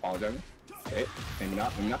 I'm apologizing. Okay. Maybe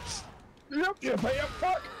not. Maybe not. No.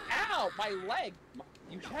 Fuck. Ow. My leg.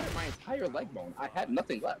 You shattered my entire leg bone. I had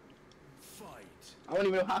nothing left. I don't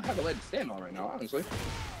even know how I have a leg to stand on right now, honestly.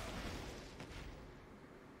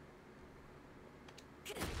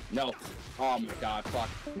 No. Oh my god. Fuck.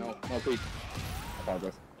 No. No, please. I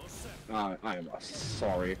apologize. I am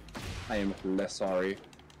sorry. I am less sorry.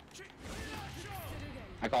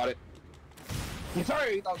 I caught it. I'm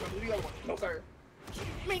sorry. That was gonna do the other one. No, sir.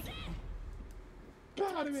 Me.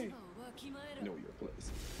 Get out of me. Know your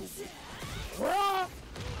place.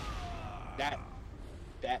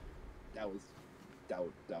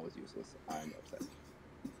 That was useless. I'm upset.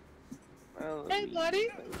 Well, Hey, buddy.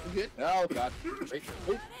 Good. Oh god.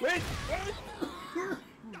 Wait.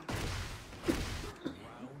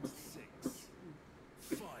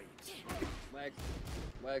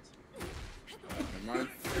 Legs. Never mind.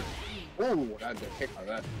 Ooh, that's a kick on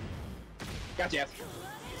that. Gotcha.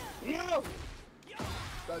 No!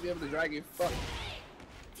 Gotta be able to drag you. Fuck.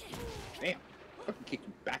 Damn. Fucking kick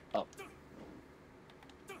you back up.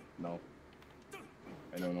 No.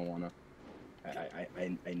 I know no wanna. I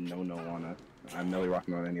know no wanna. I'm Millie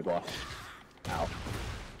rocking on any block. Ow.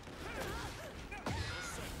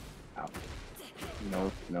 Ow.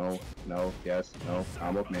 No, yes, no,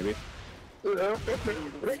 combo, maybe.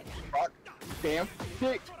 Fuck. Damn.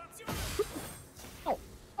 Kick. Oh,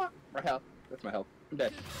 fuck. My health. That's my health. I'm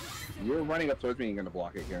dead. You're running up towards me and you're gonna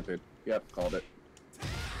block it, guaranteed. Yep, called it.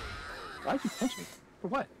 Why'd you punch me? For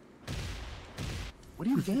what? What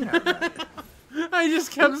are you getting at? That? I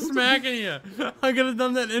just kept smacking you. I could have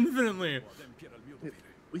done that infinitely.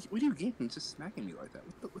 What do you gain from just smacking me like that?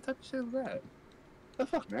 What type of shit is that? What the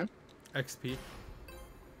fuck, man? XP.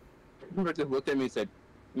 Remember just looked at me and said,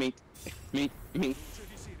 me.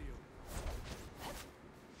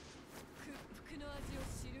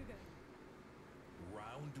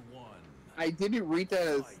 Round one. I didn't read that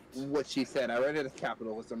as what she said. I read it as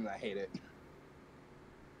capitalism and I hate it.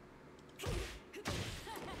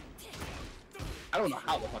 I don't know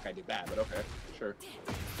how the fuck I did that, but okay, sure.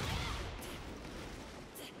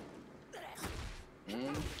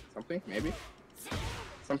 Something, maybe?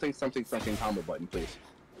 Something combo button, please.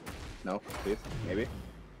 No, please, maybe?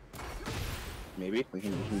 Maybe? We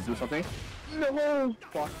can do something? No!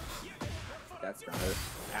 Fuck. That's not it.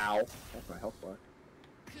 Ow. That's my health bar.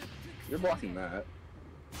 You're blocking that.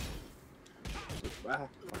 Ah,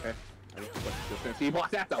 okay. Just gonna see you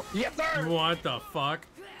block that though. Yes, sir! What the fuck?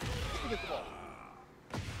 Get the ball.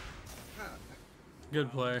 Good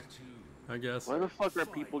play, I guess. Why the fuck are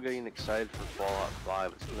people getting excited for Fallout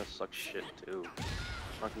 5? It's gonna suck shit too.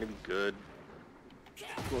 It's not gonna be good.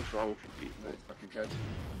 What's wrong with you people? Nice fucking catch.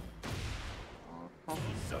 Oh,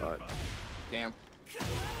 God. damn.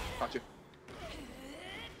 Caught you.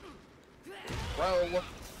 Whoa.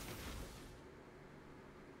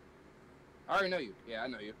 I already know you. Yeah, I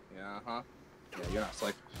know you. Yeah, uh-huh. Yeah, you're not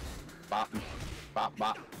slick. Bop. Bop,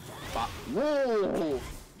 bop. Bop. Whoa!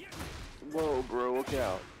 Whoa, bro, look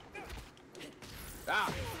out.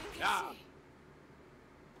 Ah! Ah!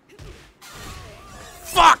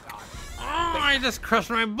 Fuck! Oh, I just crushed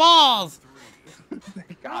my balls!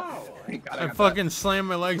 Thank God. Thank God I got fucking slammed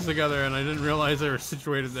my legs together and I didn't realize they were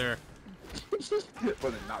situated there. that.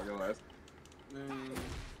 Was it not realized?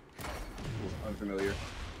 Unfamiliar.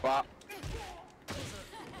 Bop.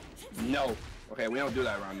 No. Okay, we don't do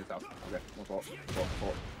that around this house. Okay, my fault.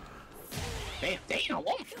 Fault. Damn, oh my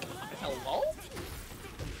God. Hello?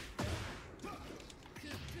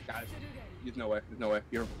 Got it. There's no way.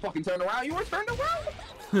 You're fucking turned around. You were turned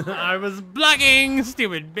around. I was blocking,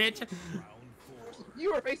 stupid bitch.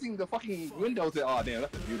 You were facing the fucking windows. Oh damn,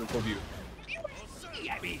 that's a beautiful view.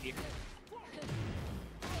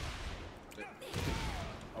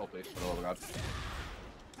 Oh please, oh my God.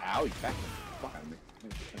 Ow, you back the fuck out of me.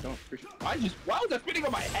 I don't appreciate. Why was that spinning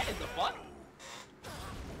on my head? The fuck?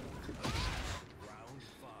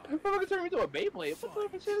 I'm gonna turn me into a Beyblade. What the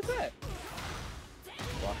fuck shit is that?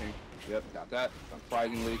 Blocking. Yep, got that.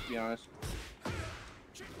 Surprisingly, to be honest.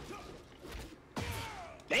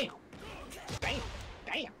 Damn.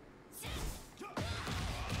 Damn.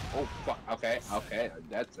 Oh fuck. Okay.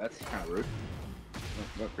 That's kind of rude.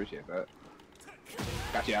 Don't appreciate that.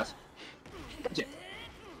 Gotcha, ass. Gotcha.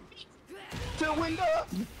 To the window.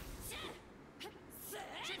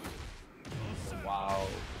 Wow.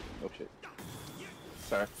 Oh shit.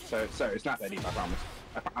 Sorry. It's not that deep. I promise.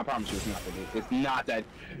 I promise you, it's not that deep. It's not that.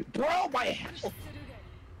 Bro, my health.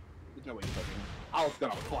 There's no way you're fucking. I was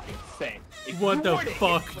gonna fucking say. What the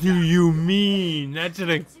fuck do you mean? That should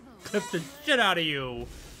have clipped the shit out of you.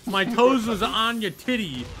 My toes was on your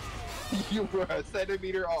titty. You were a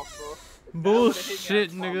centimeter off, bro.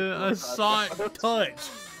 Bullshit, nigga. I saw it touch.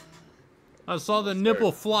 I saw the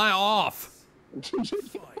nipple fly off.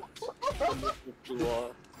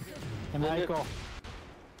 And Michael.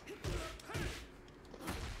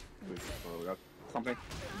 Something.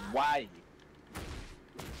 Why?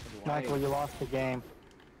 Michael, you lost the game.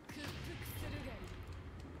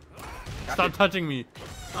 Stop touching me.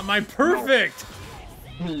 Am I perfect?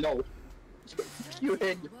 No. You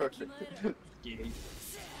hit your perfect.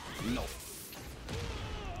 No.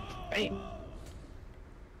 Bam.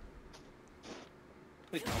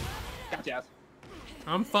 Please no. Gotcha ass.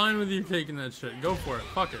 I'm fine with you taking that shit. Go for it.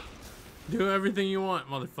 Fuck it. Do everything you want,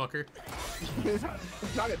 motherfucker.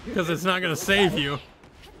 Because it's not gonna save you.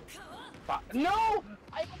 No!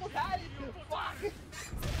 I almost had it! Fuck!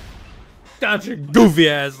 Got your goofy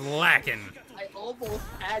ass lacking. I almost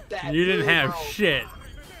had that. You didn't have bro. shit.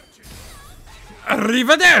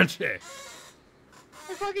 Arrivederci!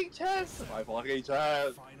 My fucking chest! My fucking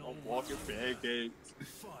chest! I'm walking pancakes.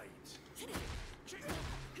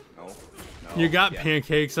 No. You got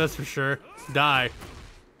pancakes, that's for sure. Die.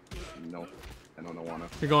 No. I don't wanna.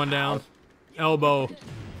 You're going down. Elbow.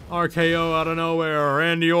 RKO out of nowhere.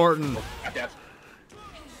 Randy Orton.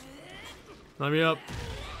 Let me up.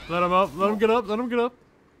 Let him up. Let him get up. Let him get up.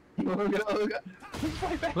 Let him get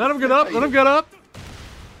up. Let him get up.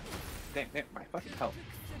 Damn, my fucking health.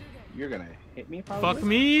 You're gonna hit me probably? Fuck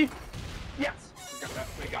me. Yes! Got that.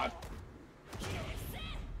 Thank God.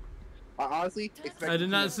 I honestly expected I did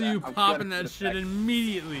not see you popping that shit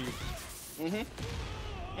immediately.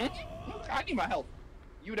 I need my health.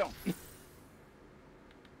 You don't.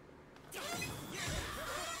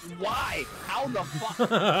 Why? How the fuck?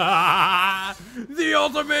 The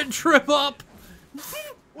ultimate trip up.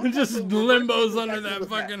 Just limbos under that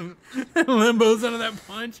fucking limbos under that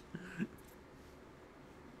punch.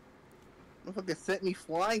 Motherfucker sent me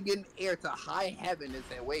flying in air to high heaven and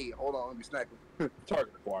said, "Wait, hold on, let me snipe him."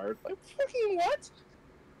 Target acquired. Like fucking what?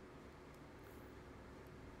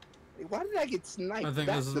 Why did I get sniped? I think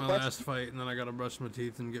this is my last fight, and then I gotta brush my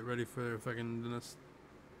teeth and get ready for fucking dentist.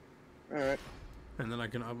 Alright. And then I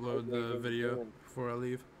can upload the video before I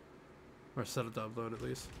leave. Or set it to upload at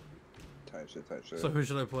least. Tight shit. So who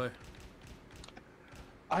should I play?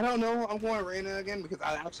 I don't know. I'm going Reina again because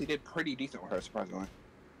I actually did pretty decent with her, surprisingly.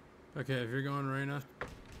 Okay, if you're going Reina.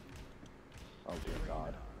 Oh dear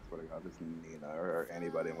God. I swear to God, this Nina or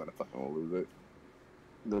anybody, I'm gonna fucking lose it.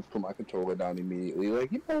 Let's put my controller down immediately.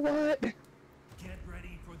 Like, you know what? Get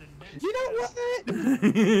ready for the next. You know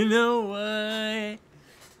what? You know what?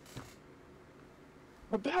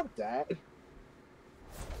 About that.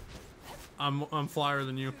 I'm flyer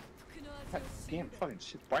than you. God damn, fucking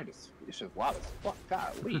shit's bright as it's just loud as fuck.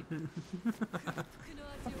 Golly.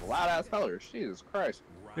 Loud ass colors. Jesus Christ.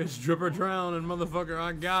 It's drip or drown, and motherfucker,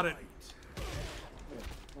 I got it.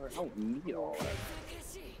 I don't need all that.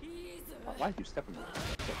 Why did you step in me?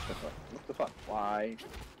 What the fuck? Why?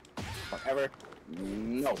 Whatever.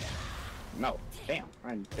 No. No. Damn.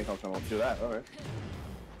 I didn't think I was gonna do that. Alright.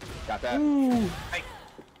 Got that. Ooh. Hey.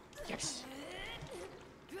 Yes.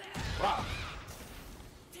 Wow.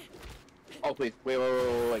 Oh, please. Wait.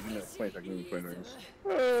 Give me 20 seconds.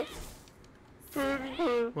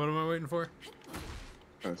 What am I waiting for?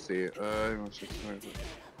 Let's see.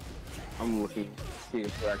 I'm looking to see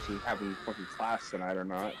if we're actually having fucking class tonight or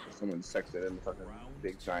not. Someone sexted in the fucking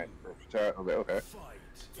big giant group chat. Okay.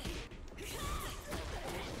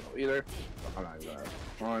 Either. I'm not even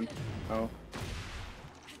on. Oh.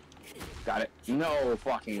 Got it. No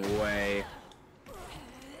fucking way.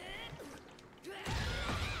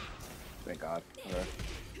 Thank God. Okay.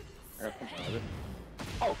 I got something out of it.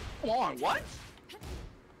 Oh, come on. What?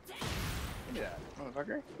 Give me that,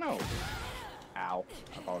 motherfucker. No. Ow.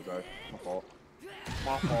 I apologize. My fault.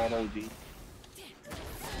 My fault, OG.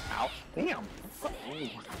 Ow. Damn.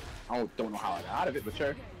 I don't know how I got out of it, but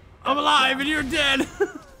sure. I'm alive and you're dead.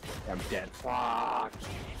 I'm dead. Fuck.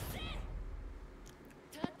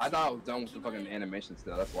 I thought I was done with the fucking animation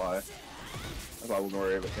still. That's why. That's why I wasn't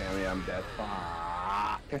worried. But damn, yeah, I'm dead.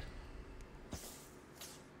 Fuck.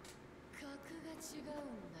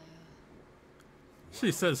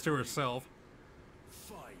 She says to herself.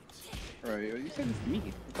 Right, you said it's me.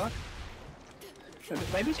 What the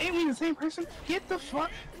fuck? Maybe ain't we the same person? Get the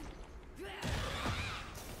fuck.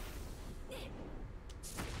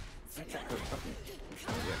 Yeah,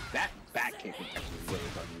 that back kick is actually really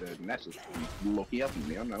fucking good, and that's just low-key helping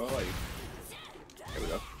me. I'm not gonna lie. There we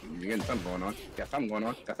go. You're getting something going on. Got something going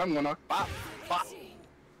on. Got something going on. Bop, bop.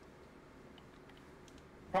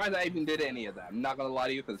 Surprised I even did any of that. I'm not gonna lie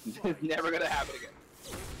to you, because it's never gonna happen again.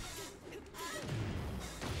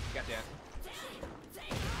 Goddamn.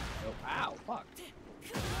 Nope. Ow, fuck.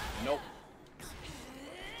 Nope.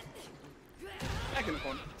 Back in the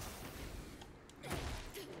corner.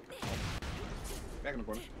 Back in the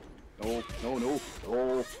corner. No, no, no,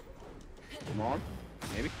 no. Come on.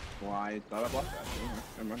 Maybe. Why? I thought I blocked that.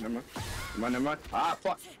 Never mind, never mind. Never mind, never mind. Ah,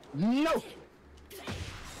 fuck. No!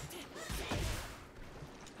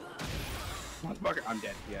 Motherfucker, I'm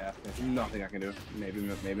dead. Yeah, there's nothing I can do. Maybe,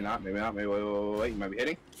 maybe not, maybe not. Maybe, wait, you might be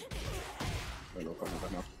hitting? Oh, no,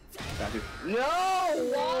 fuck, no. Got you. No!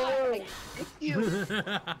 Why? You!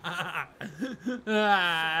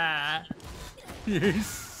 You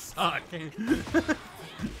suck.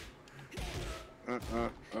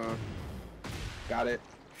 Got it.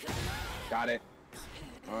 Got it.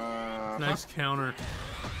 Nice counter.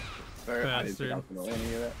 Sorry, I didn't think I was gonna land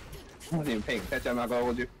any of that. I wasn't even paying attention. I'm not gonna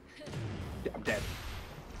hold you. Yeah, I'm dead.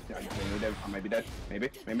 Yeah, I might be dead. Maybe,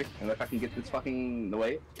 maybe. Unless I can get this fucking the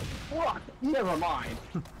way. Block. Never mind.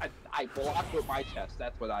 I blocked with my chest.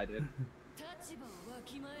 That's what I did.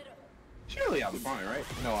 Surely I'll be fine, right?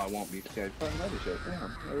 No, I won't be. Okay, fucking other shit.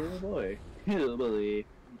 Damn. Oh boy. Oh boy.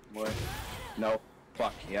 Boy. No.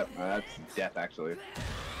 Fuck. Yep. That's death, actually.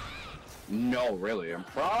 No, really. I'm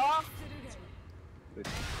pro.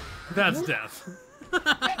 That's death.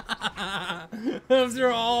 After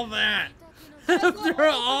all that. After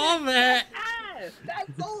all that.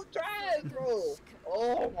 That's so trash, bro.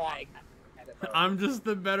 Oh my god. I'm just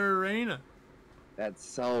the better Reina. That's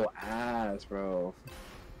so ass, bro.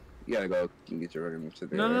 You gotta go and get your fucking sit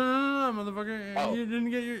there. No, motherfucker. Oh. You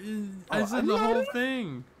didn't get your. I said the whole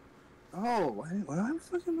thing. Oh, well, I'm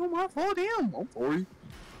fucking on my fault. Damn. I'm sorry.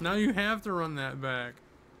 Now you have to run that back.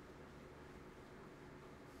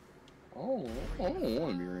 Oh, I don't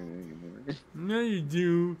want to be Reina anymore. No, you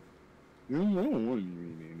do. I don't want to be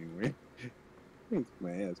Reina anymore. Thanks for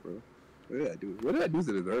my ass, bro. What did I do? What did I do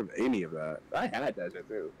to deserve any of that? I had that shit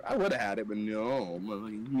too. I would have had it, but no.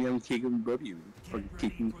 I'm kicking above you. Fucking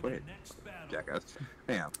kicking foot. Jackass.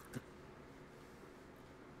 Damn.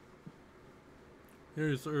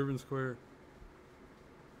 Here's Urban Square.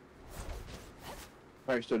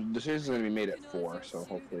 Alright, so the decision's gonna be made at 4, so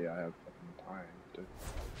hopefully I have fucking time to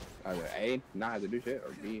either A, not have to do shit,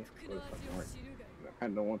 or B, go to fucking work. I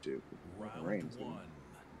kinda don't want to. It rains.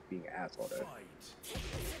 Being an ass all day.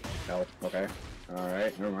 Hell, okay.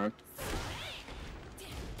 Alright, never mind.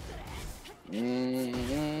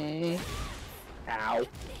 Ow.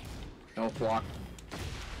 No block.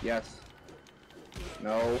 Yes.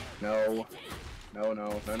 No, no. No, no,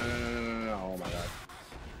 no, no, no, no, no, no, no. Oh my god.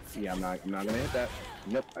 Yeah, I'm not gonna hit that.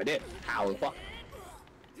 Nope, I did. Ow, the fuck.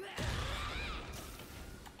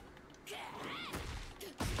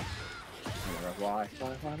 Oh my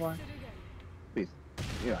god, why? Please.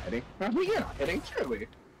 You're not hitting. You're not hitting, surely.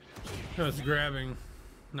 No, it's grabbing,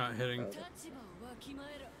 not hitting.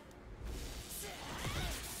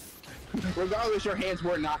 Regardless, your hands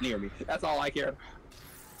were not near me. That's all I care.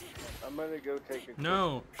 I'm gonna go take a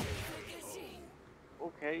No.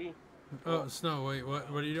 Okay. Oh, Snow, wait, what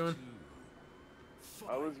are you doing?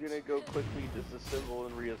 I was gonna go quickly disassemble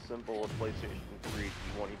and reassemble a PlayStation 3. Do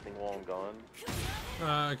you want anything while I'm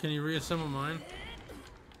gone? Can you reassemble mine?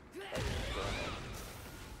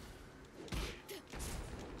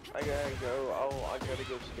 I gotta go. I gotta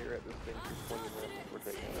go stare at this thing for 20 minutes before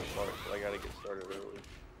taking it apart, so I gotta get started early.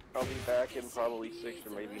 I'll be back in probably 6 or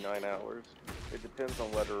maybe 9 hours. It depends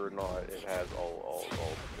on whether or not it has all the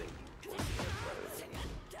things.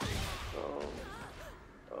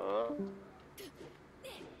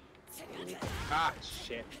 Ah,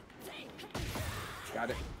 shit. Got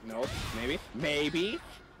it. Nope. Maybe. Maybe.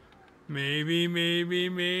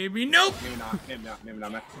 Maybe. Nope! Maybe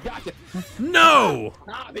not. Gotcha. No!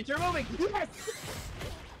 Ah, but you're moving. Yes.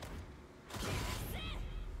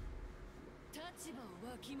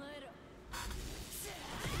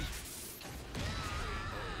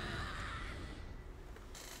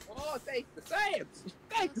 Oh, thanks to science!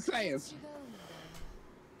 Thanks to science!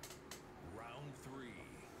 Round 3.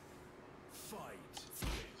 Fight.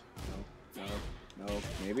 No,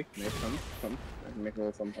 maybe something. I can make a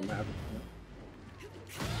little something happen.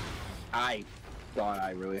 I thought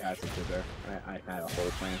I really had to sit there. I had a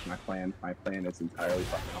whole plan. My plan is entirely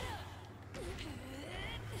fucking up.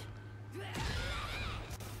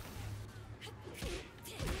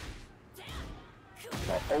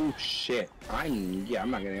 Oh shit! I'm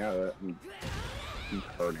not getting out of it. I'm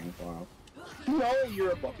hurting. Wow. No,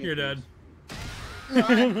 you're a fucking. You're dead.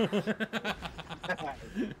 Again,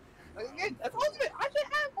 that's ultimate. I should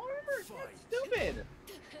have armor. That's stupid.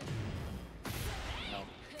 No, I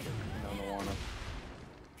don't wanna.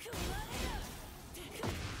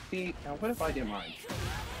 See, now what if I did mine?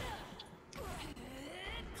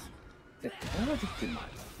 What if I just did mine?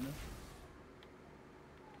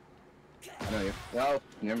 I know you. Well,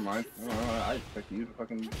 never mind. I expect you to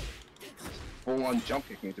fucking full-on jump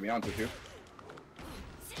kick me, to be honest with you.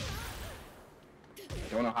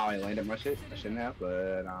 I don't know how I landed my shit. I shouldn't have,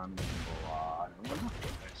 but I'm gonna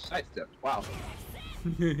sidestep. Wow.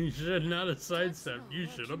 You should not have sidestepped. You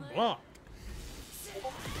should have blocked.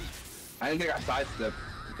 I didn't think I sidestepped.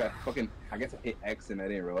 Okay, fucking. I guess I hit X and I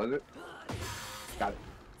didn't realize it. Got it.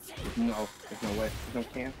 There's no way. There's no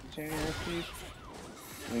chance, please.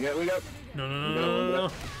 We go. No.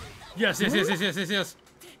 Yes.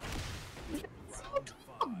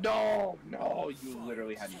 No, you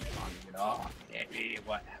literally had me on it. Oh, maybe,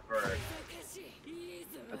 whatever.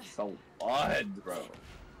 That's so odd, bro.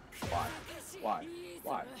 Why?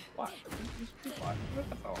 That's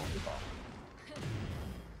all.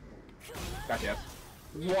 Gotcha.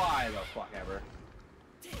 Why the fuck ever?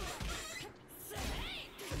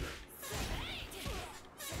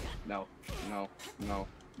 No.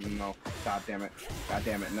 God damn it.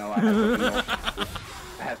 No, I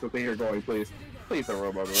have to be here going, please. Please don't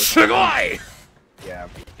roll over. Sugoi! Yeah.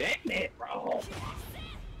 Damn it, bro.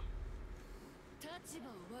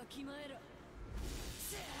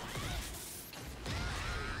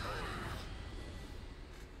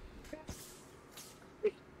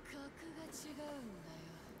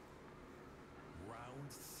 Round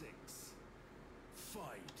 6.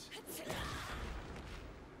 Fight.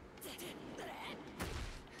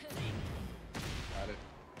 Got it.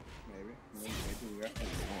 Maybe we got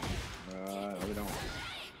something.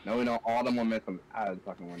 No, we don't. All the momentum out of the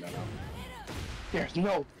fucking window now. There's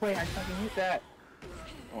no way I fucking hit that.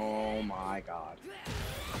 Oh my god.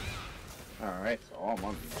 Alright, so all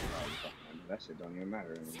my that shit don't even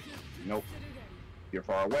matter anymore. Nope. You're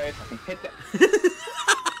far away, so I can hit that.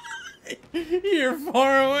 You're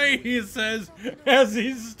far away, he says, as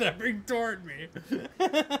he's stepping toward me.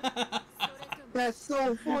 That's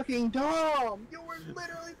so fucking dumb! You were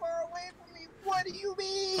literally far away from me! What do you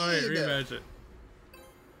mean? Alright, rematch it.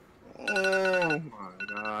 Oh my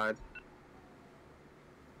god.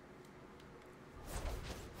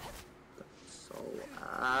 That's so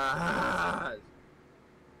ass.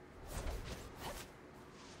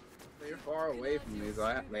 You're far away from me,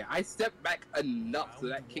 so I step back enough so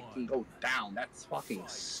that kick can go down. That's fucking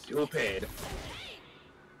stupid.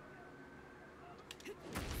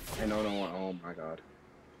 I know, oh my god.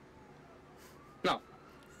 No,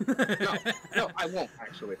 I won't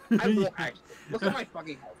actually. Look at my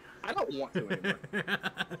fucking health. I don't want to anymore.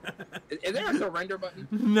 Is there a surrender button?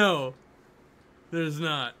 No, there's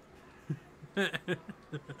not. I'm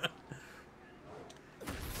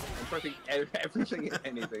pressing everything and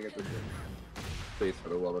anything at this point. Please, for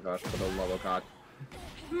the love of God.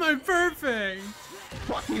 My perfect!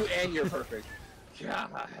 Fuck you and you're perfect.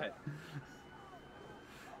 God.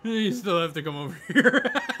 You still have to come over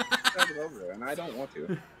here. I'm over there, and I don't want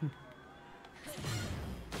to.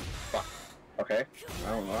 Fuck. Okay.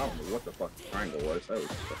 I don't know what the fuck the triangle was. That was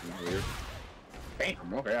fucking weird.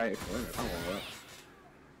 Bam. Okay, I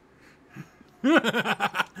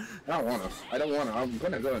don't want to. I don't want to. I'm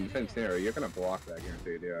gonna go in the fence area. You're gonna block that,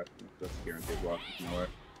 guaranteed. Yeah, that's guaranteed block. No way.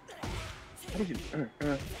 What did you?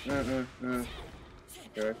 Okay.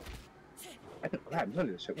 I don't know none of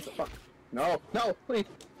this shit. What the fuck? No, please.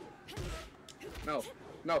 No.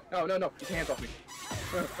 Get your hands off me.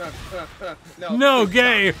 No,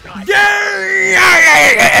 gay! God.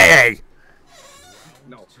 Gay!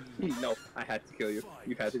 No, I had to kill you.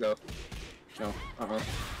 You had to go. No,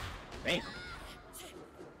 Damn.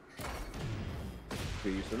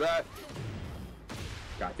 Be used to that.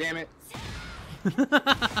 God damn it.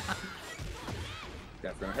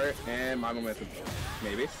 That's gonna hurt. And my momentum.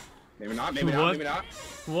 Maybe. Maybe not.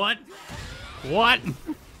 What?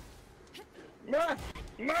 No!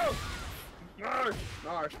 Nar,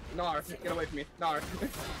 get away from me, Nar.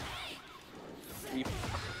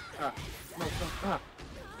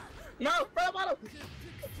 No, bottle!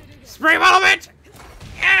 Spray bottle, bitch!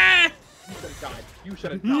 Yeah! You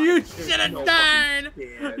should have died. You should have died.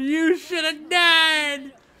 You should have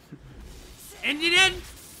died. And you did.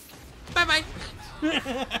 Bye bye.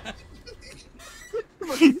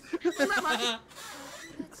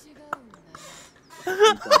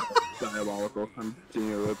 Diabolical. I'm seeing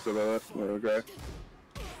your lips about it. Okay.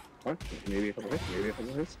 What? Maybe a couple hits. Maybe a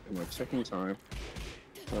couple hits. I'm checking time.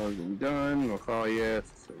 I'm done. I'll call you.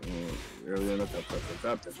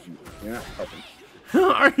 Yeah, helping.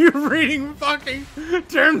 Are you reading fucking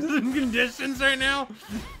terms and conditions right now?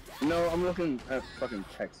 No, I'm looking at fucking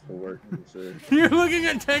text for work. Sure. You're looking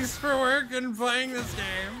at text for work and playing this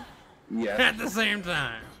game Yeah. at the same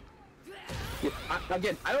time. Yeah,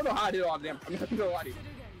 again, I don't know how I did all the damn. I'm not gonna lie to you.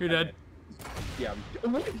 You're dead. Yeah. It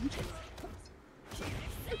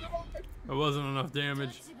wasn't enough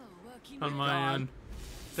damage on my end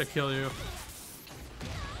to kill you.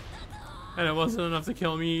 And it wasn't enough to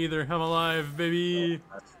kill me either. I'm alive, baby.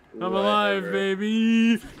 I'm alive,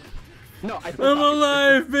 baby. No, I'm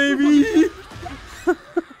alive, baby. That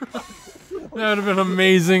would have been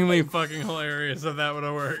amazingly fucking hilarious if that would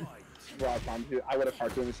have worked. Bro, I promise you, I would have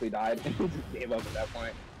cartoonishly died and just gave up at that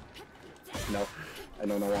point. No, I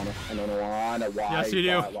don't wanna. I don't wanna. Why? Yes, you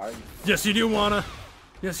do. Why? Yes, you do wanna.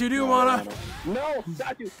 Yes, you do wanna. No,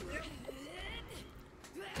 not you.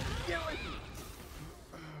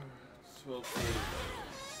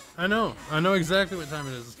 I know exactly what time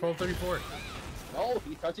it is. It's 12:34. No,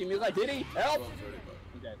 he's touching me like Diddy. Help!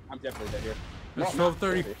 I'm dead. I'm definitely dead here. It's No,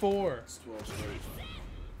 12:34. It's 12:30.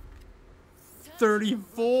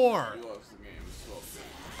 34. You lost the game. It's 12:30.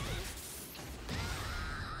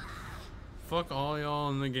 Fuck all y'all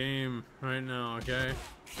in the game right now, okay?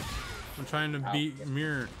 I'm trying to beat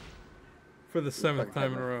Mir for the 7th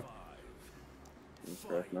time in a row.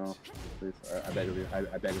 No, please. I beg of you. I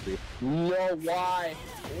beg of you. No, why?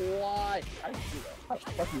 Why? I didn't do that. How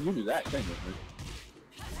the fuck did you do that? Thank you.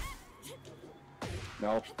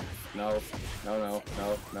 No. No. No, no,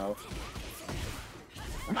 no, no.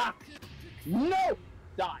 Ah! No!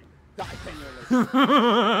 Die. Die 10 years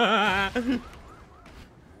later.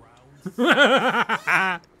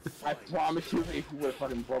 I promise you, if you would have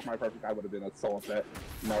fucking broke my perfect, I would have been so upset.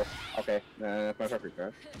 No. Okay. That's my perfect,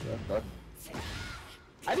 right? Yeah,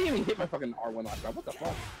 I didn't even hit my fucking R1 last time. What the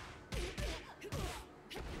fuck?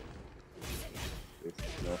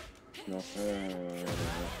 No. No.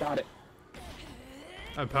 Got it.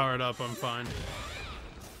 I powered up, I'm fine.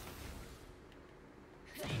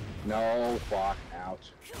 No, fuck.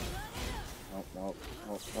 Ouch. No, no,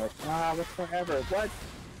 no, no. Ah, what's forever? What?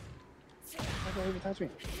 Why don't even touch me?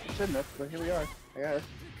 I shouldn't have, but here we are. I got it.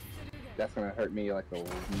 That's gonna hurt me like the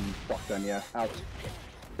fuck done, yeah. Ouch.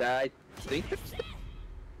 I think it's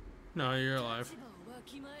No, you're alive.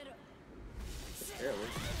 barely.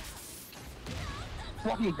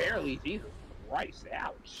 Fucking barely, Jesus Christ,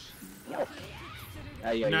 ouch. No.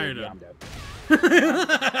 Yeah, Now you're yeah, done. I'm dead.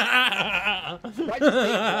 Why just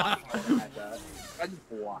say block at that? I just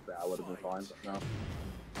blocked that, I would have been fine, but no.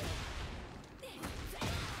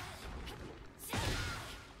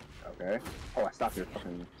 Okay. Oh, I stopped your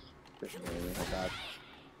fucking... Oh, God.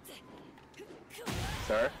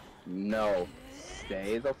 Sir? No.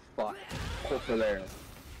 Stay the fuck over there.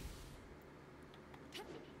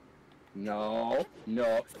 No.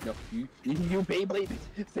 No. No. You Beyblade.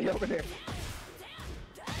 Stay over there.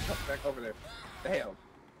 Come back over there. Damn.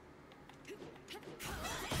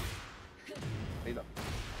 Stay the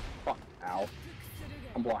fuck. Ow.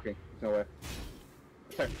 I'm blocking. No way.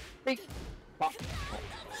 Sir. Hey. Pop.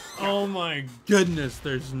 Oh my goodness,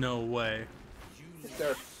 there's no way. Yes,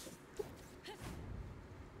 sir.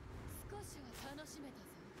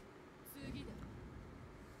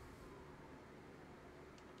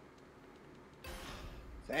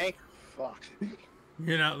 Thank fuck.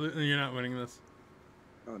 You're not winning this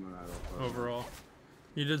Oh, no, I don't. overall.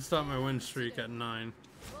 You did stop my win streak at 9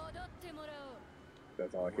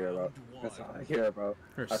 That's all I care about. That's all I care about.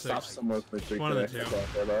 or I stopped 6. someone's streak One of the today. two. That's all I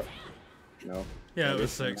care about. No. Yeah, it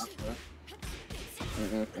was 6.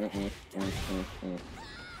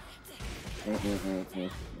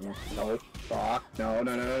 No, fuck. No,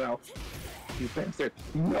 no, no, no, no. You bastard.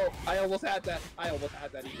 No, I almost had that. I almost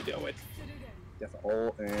had that. You can do it. That's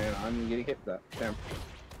all, and I'm getting hit with that. Damn.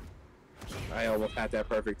 I almost had that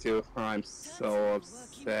perfect too. I'm so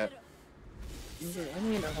upset. I don't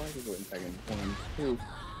even know how I can go in Tekken. 1, 2.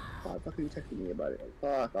 Why the fuck are you texting me about it?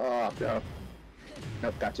 Fuck off, yo.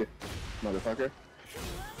 Nope, got you. Motherfucker.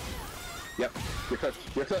 Yep. You're cooked.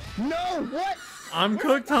 You're cooked. No! What? I'm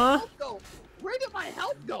cooked, huh? Health go? Where did my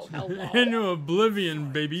health go? Hello? Into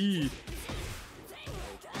oblivion, baby.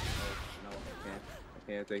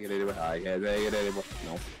 I can't take it anymore. I can't take it anymore.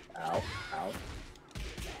 No. Ow. Ow.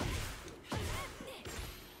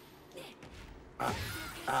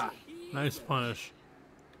 Ah. Nice punish.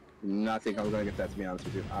 Not think I was gonna get that, to be honest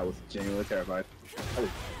with you. I was genuinely terrified. Oh,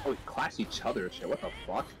 we clash each other and shit. What the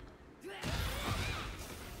fuck?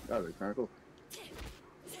 That was kind of cool.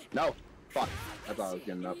 No! Fuck. I thought I was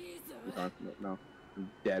getting up. No. I'm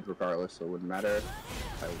dead regardless, so it wouldn't matter.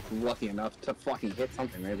 I was lucky enough to fucking hit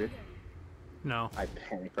something, maybe. No. I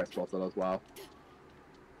panic pressed both of those. Wow.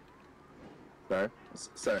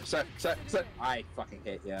 Sir. I fucking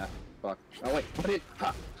hit, yeah. Fuck. Oh, wait. What did.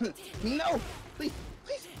 Ha. No! Please.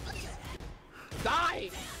 Die!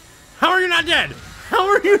 How are you not dead? How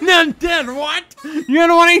are you not dead? What? You had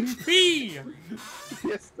 1 HP!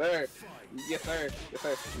 Yes, sir. Yes, sir.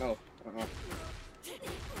 No.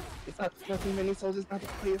 It's not fucking many soldiers not to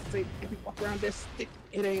play it safe. If you walk around there, stick.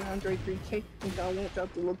 It ain't Andre 3K. Think I won't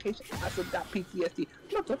drop the location. I still got PTSD.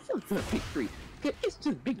 What the fuck is a big 3? It's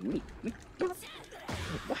just big meat. What?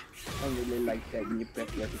 I don't really like that. You bet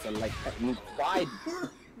I like that meat. Why?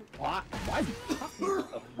 Why you pop me?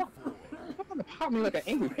 What the fuck? I'm gonna pop me like an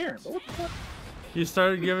angry parent, but what the fuck? You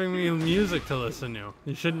started giving me music to listen to.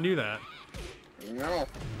 You shouldn't do that. No.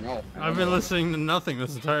 I've been listening to nothing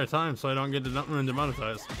this entire time, so I don't get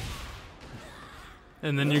demonetized.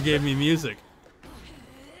 And then you gave me music.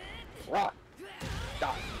 Rock.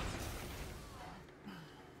 Die.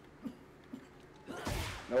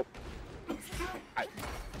 Nope.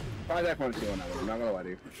 Try that one too on that one. I'm not gonna lie to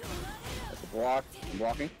you. That's a block. I'm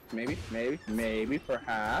blocking. Maybe,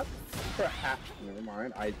 perhaps. Never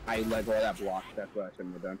mind. I let go of that block. That's what I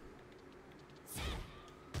shouldn't have done.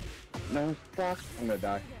 No, fuck. I'm gonna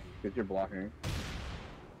die. Because you're blocking.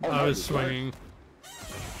 Oh, I was swinging.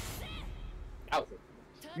 That was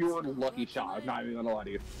a pure lucky shot. I'm not even gonna lie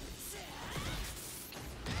to you.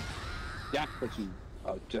 Yeah, but you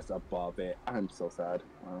just above it. I'm so sad.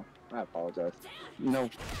 I apologize. No,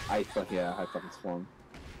 I fucking swung.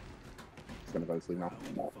 Just gonna go to sleep now.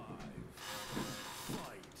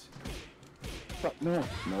 No,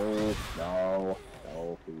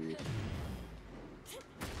 please.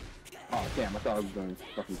 Oh damn! I thought I was gonna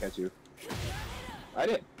fucking catch you. I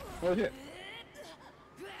did. Holy shit.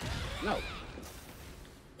 No.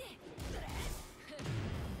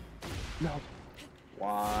 No.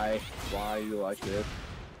 Why? Why are you like this?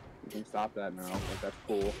 You can stop that now. Like, that's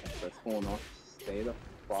cool. That's cool enough. Stay the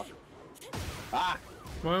fuck. Ah!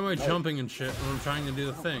 Why am I jumping and shit when I'm trying to do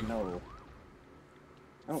the thing? No.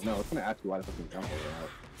 I don't know. I was gonna ask you why the fucking jump over that.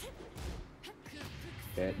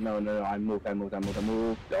 Okay. No. I moved.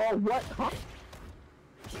 Oh, what? Huh?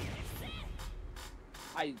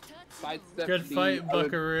 I sidestepped. Good fight,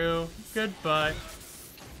 Buckaroo. Goodbye.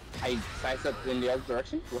 I sidestepped in the other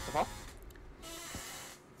direction? What the fuck?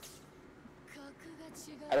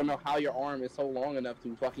 I don't know how your arm is so long enough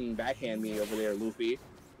to fucking backhand me over there, Luffy.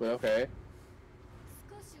 But okay.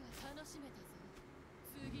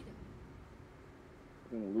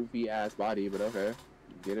 Luffy ass body, but okay.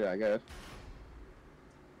 Get it, I guess.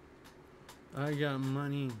 I got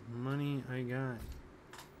money. Money I got.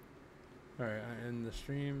 Alright, I end the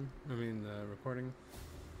stream. I mean the recording.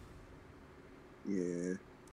 Yeah.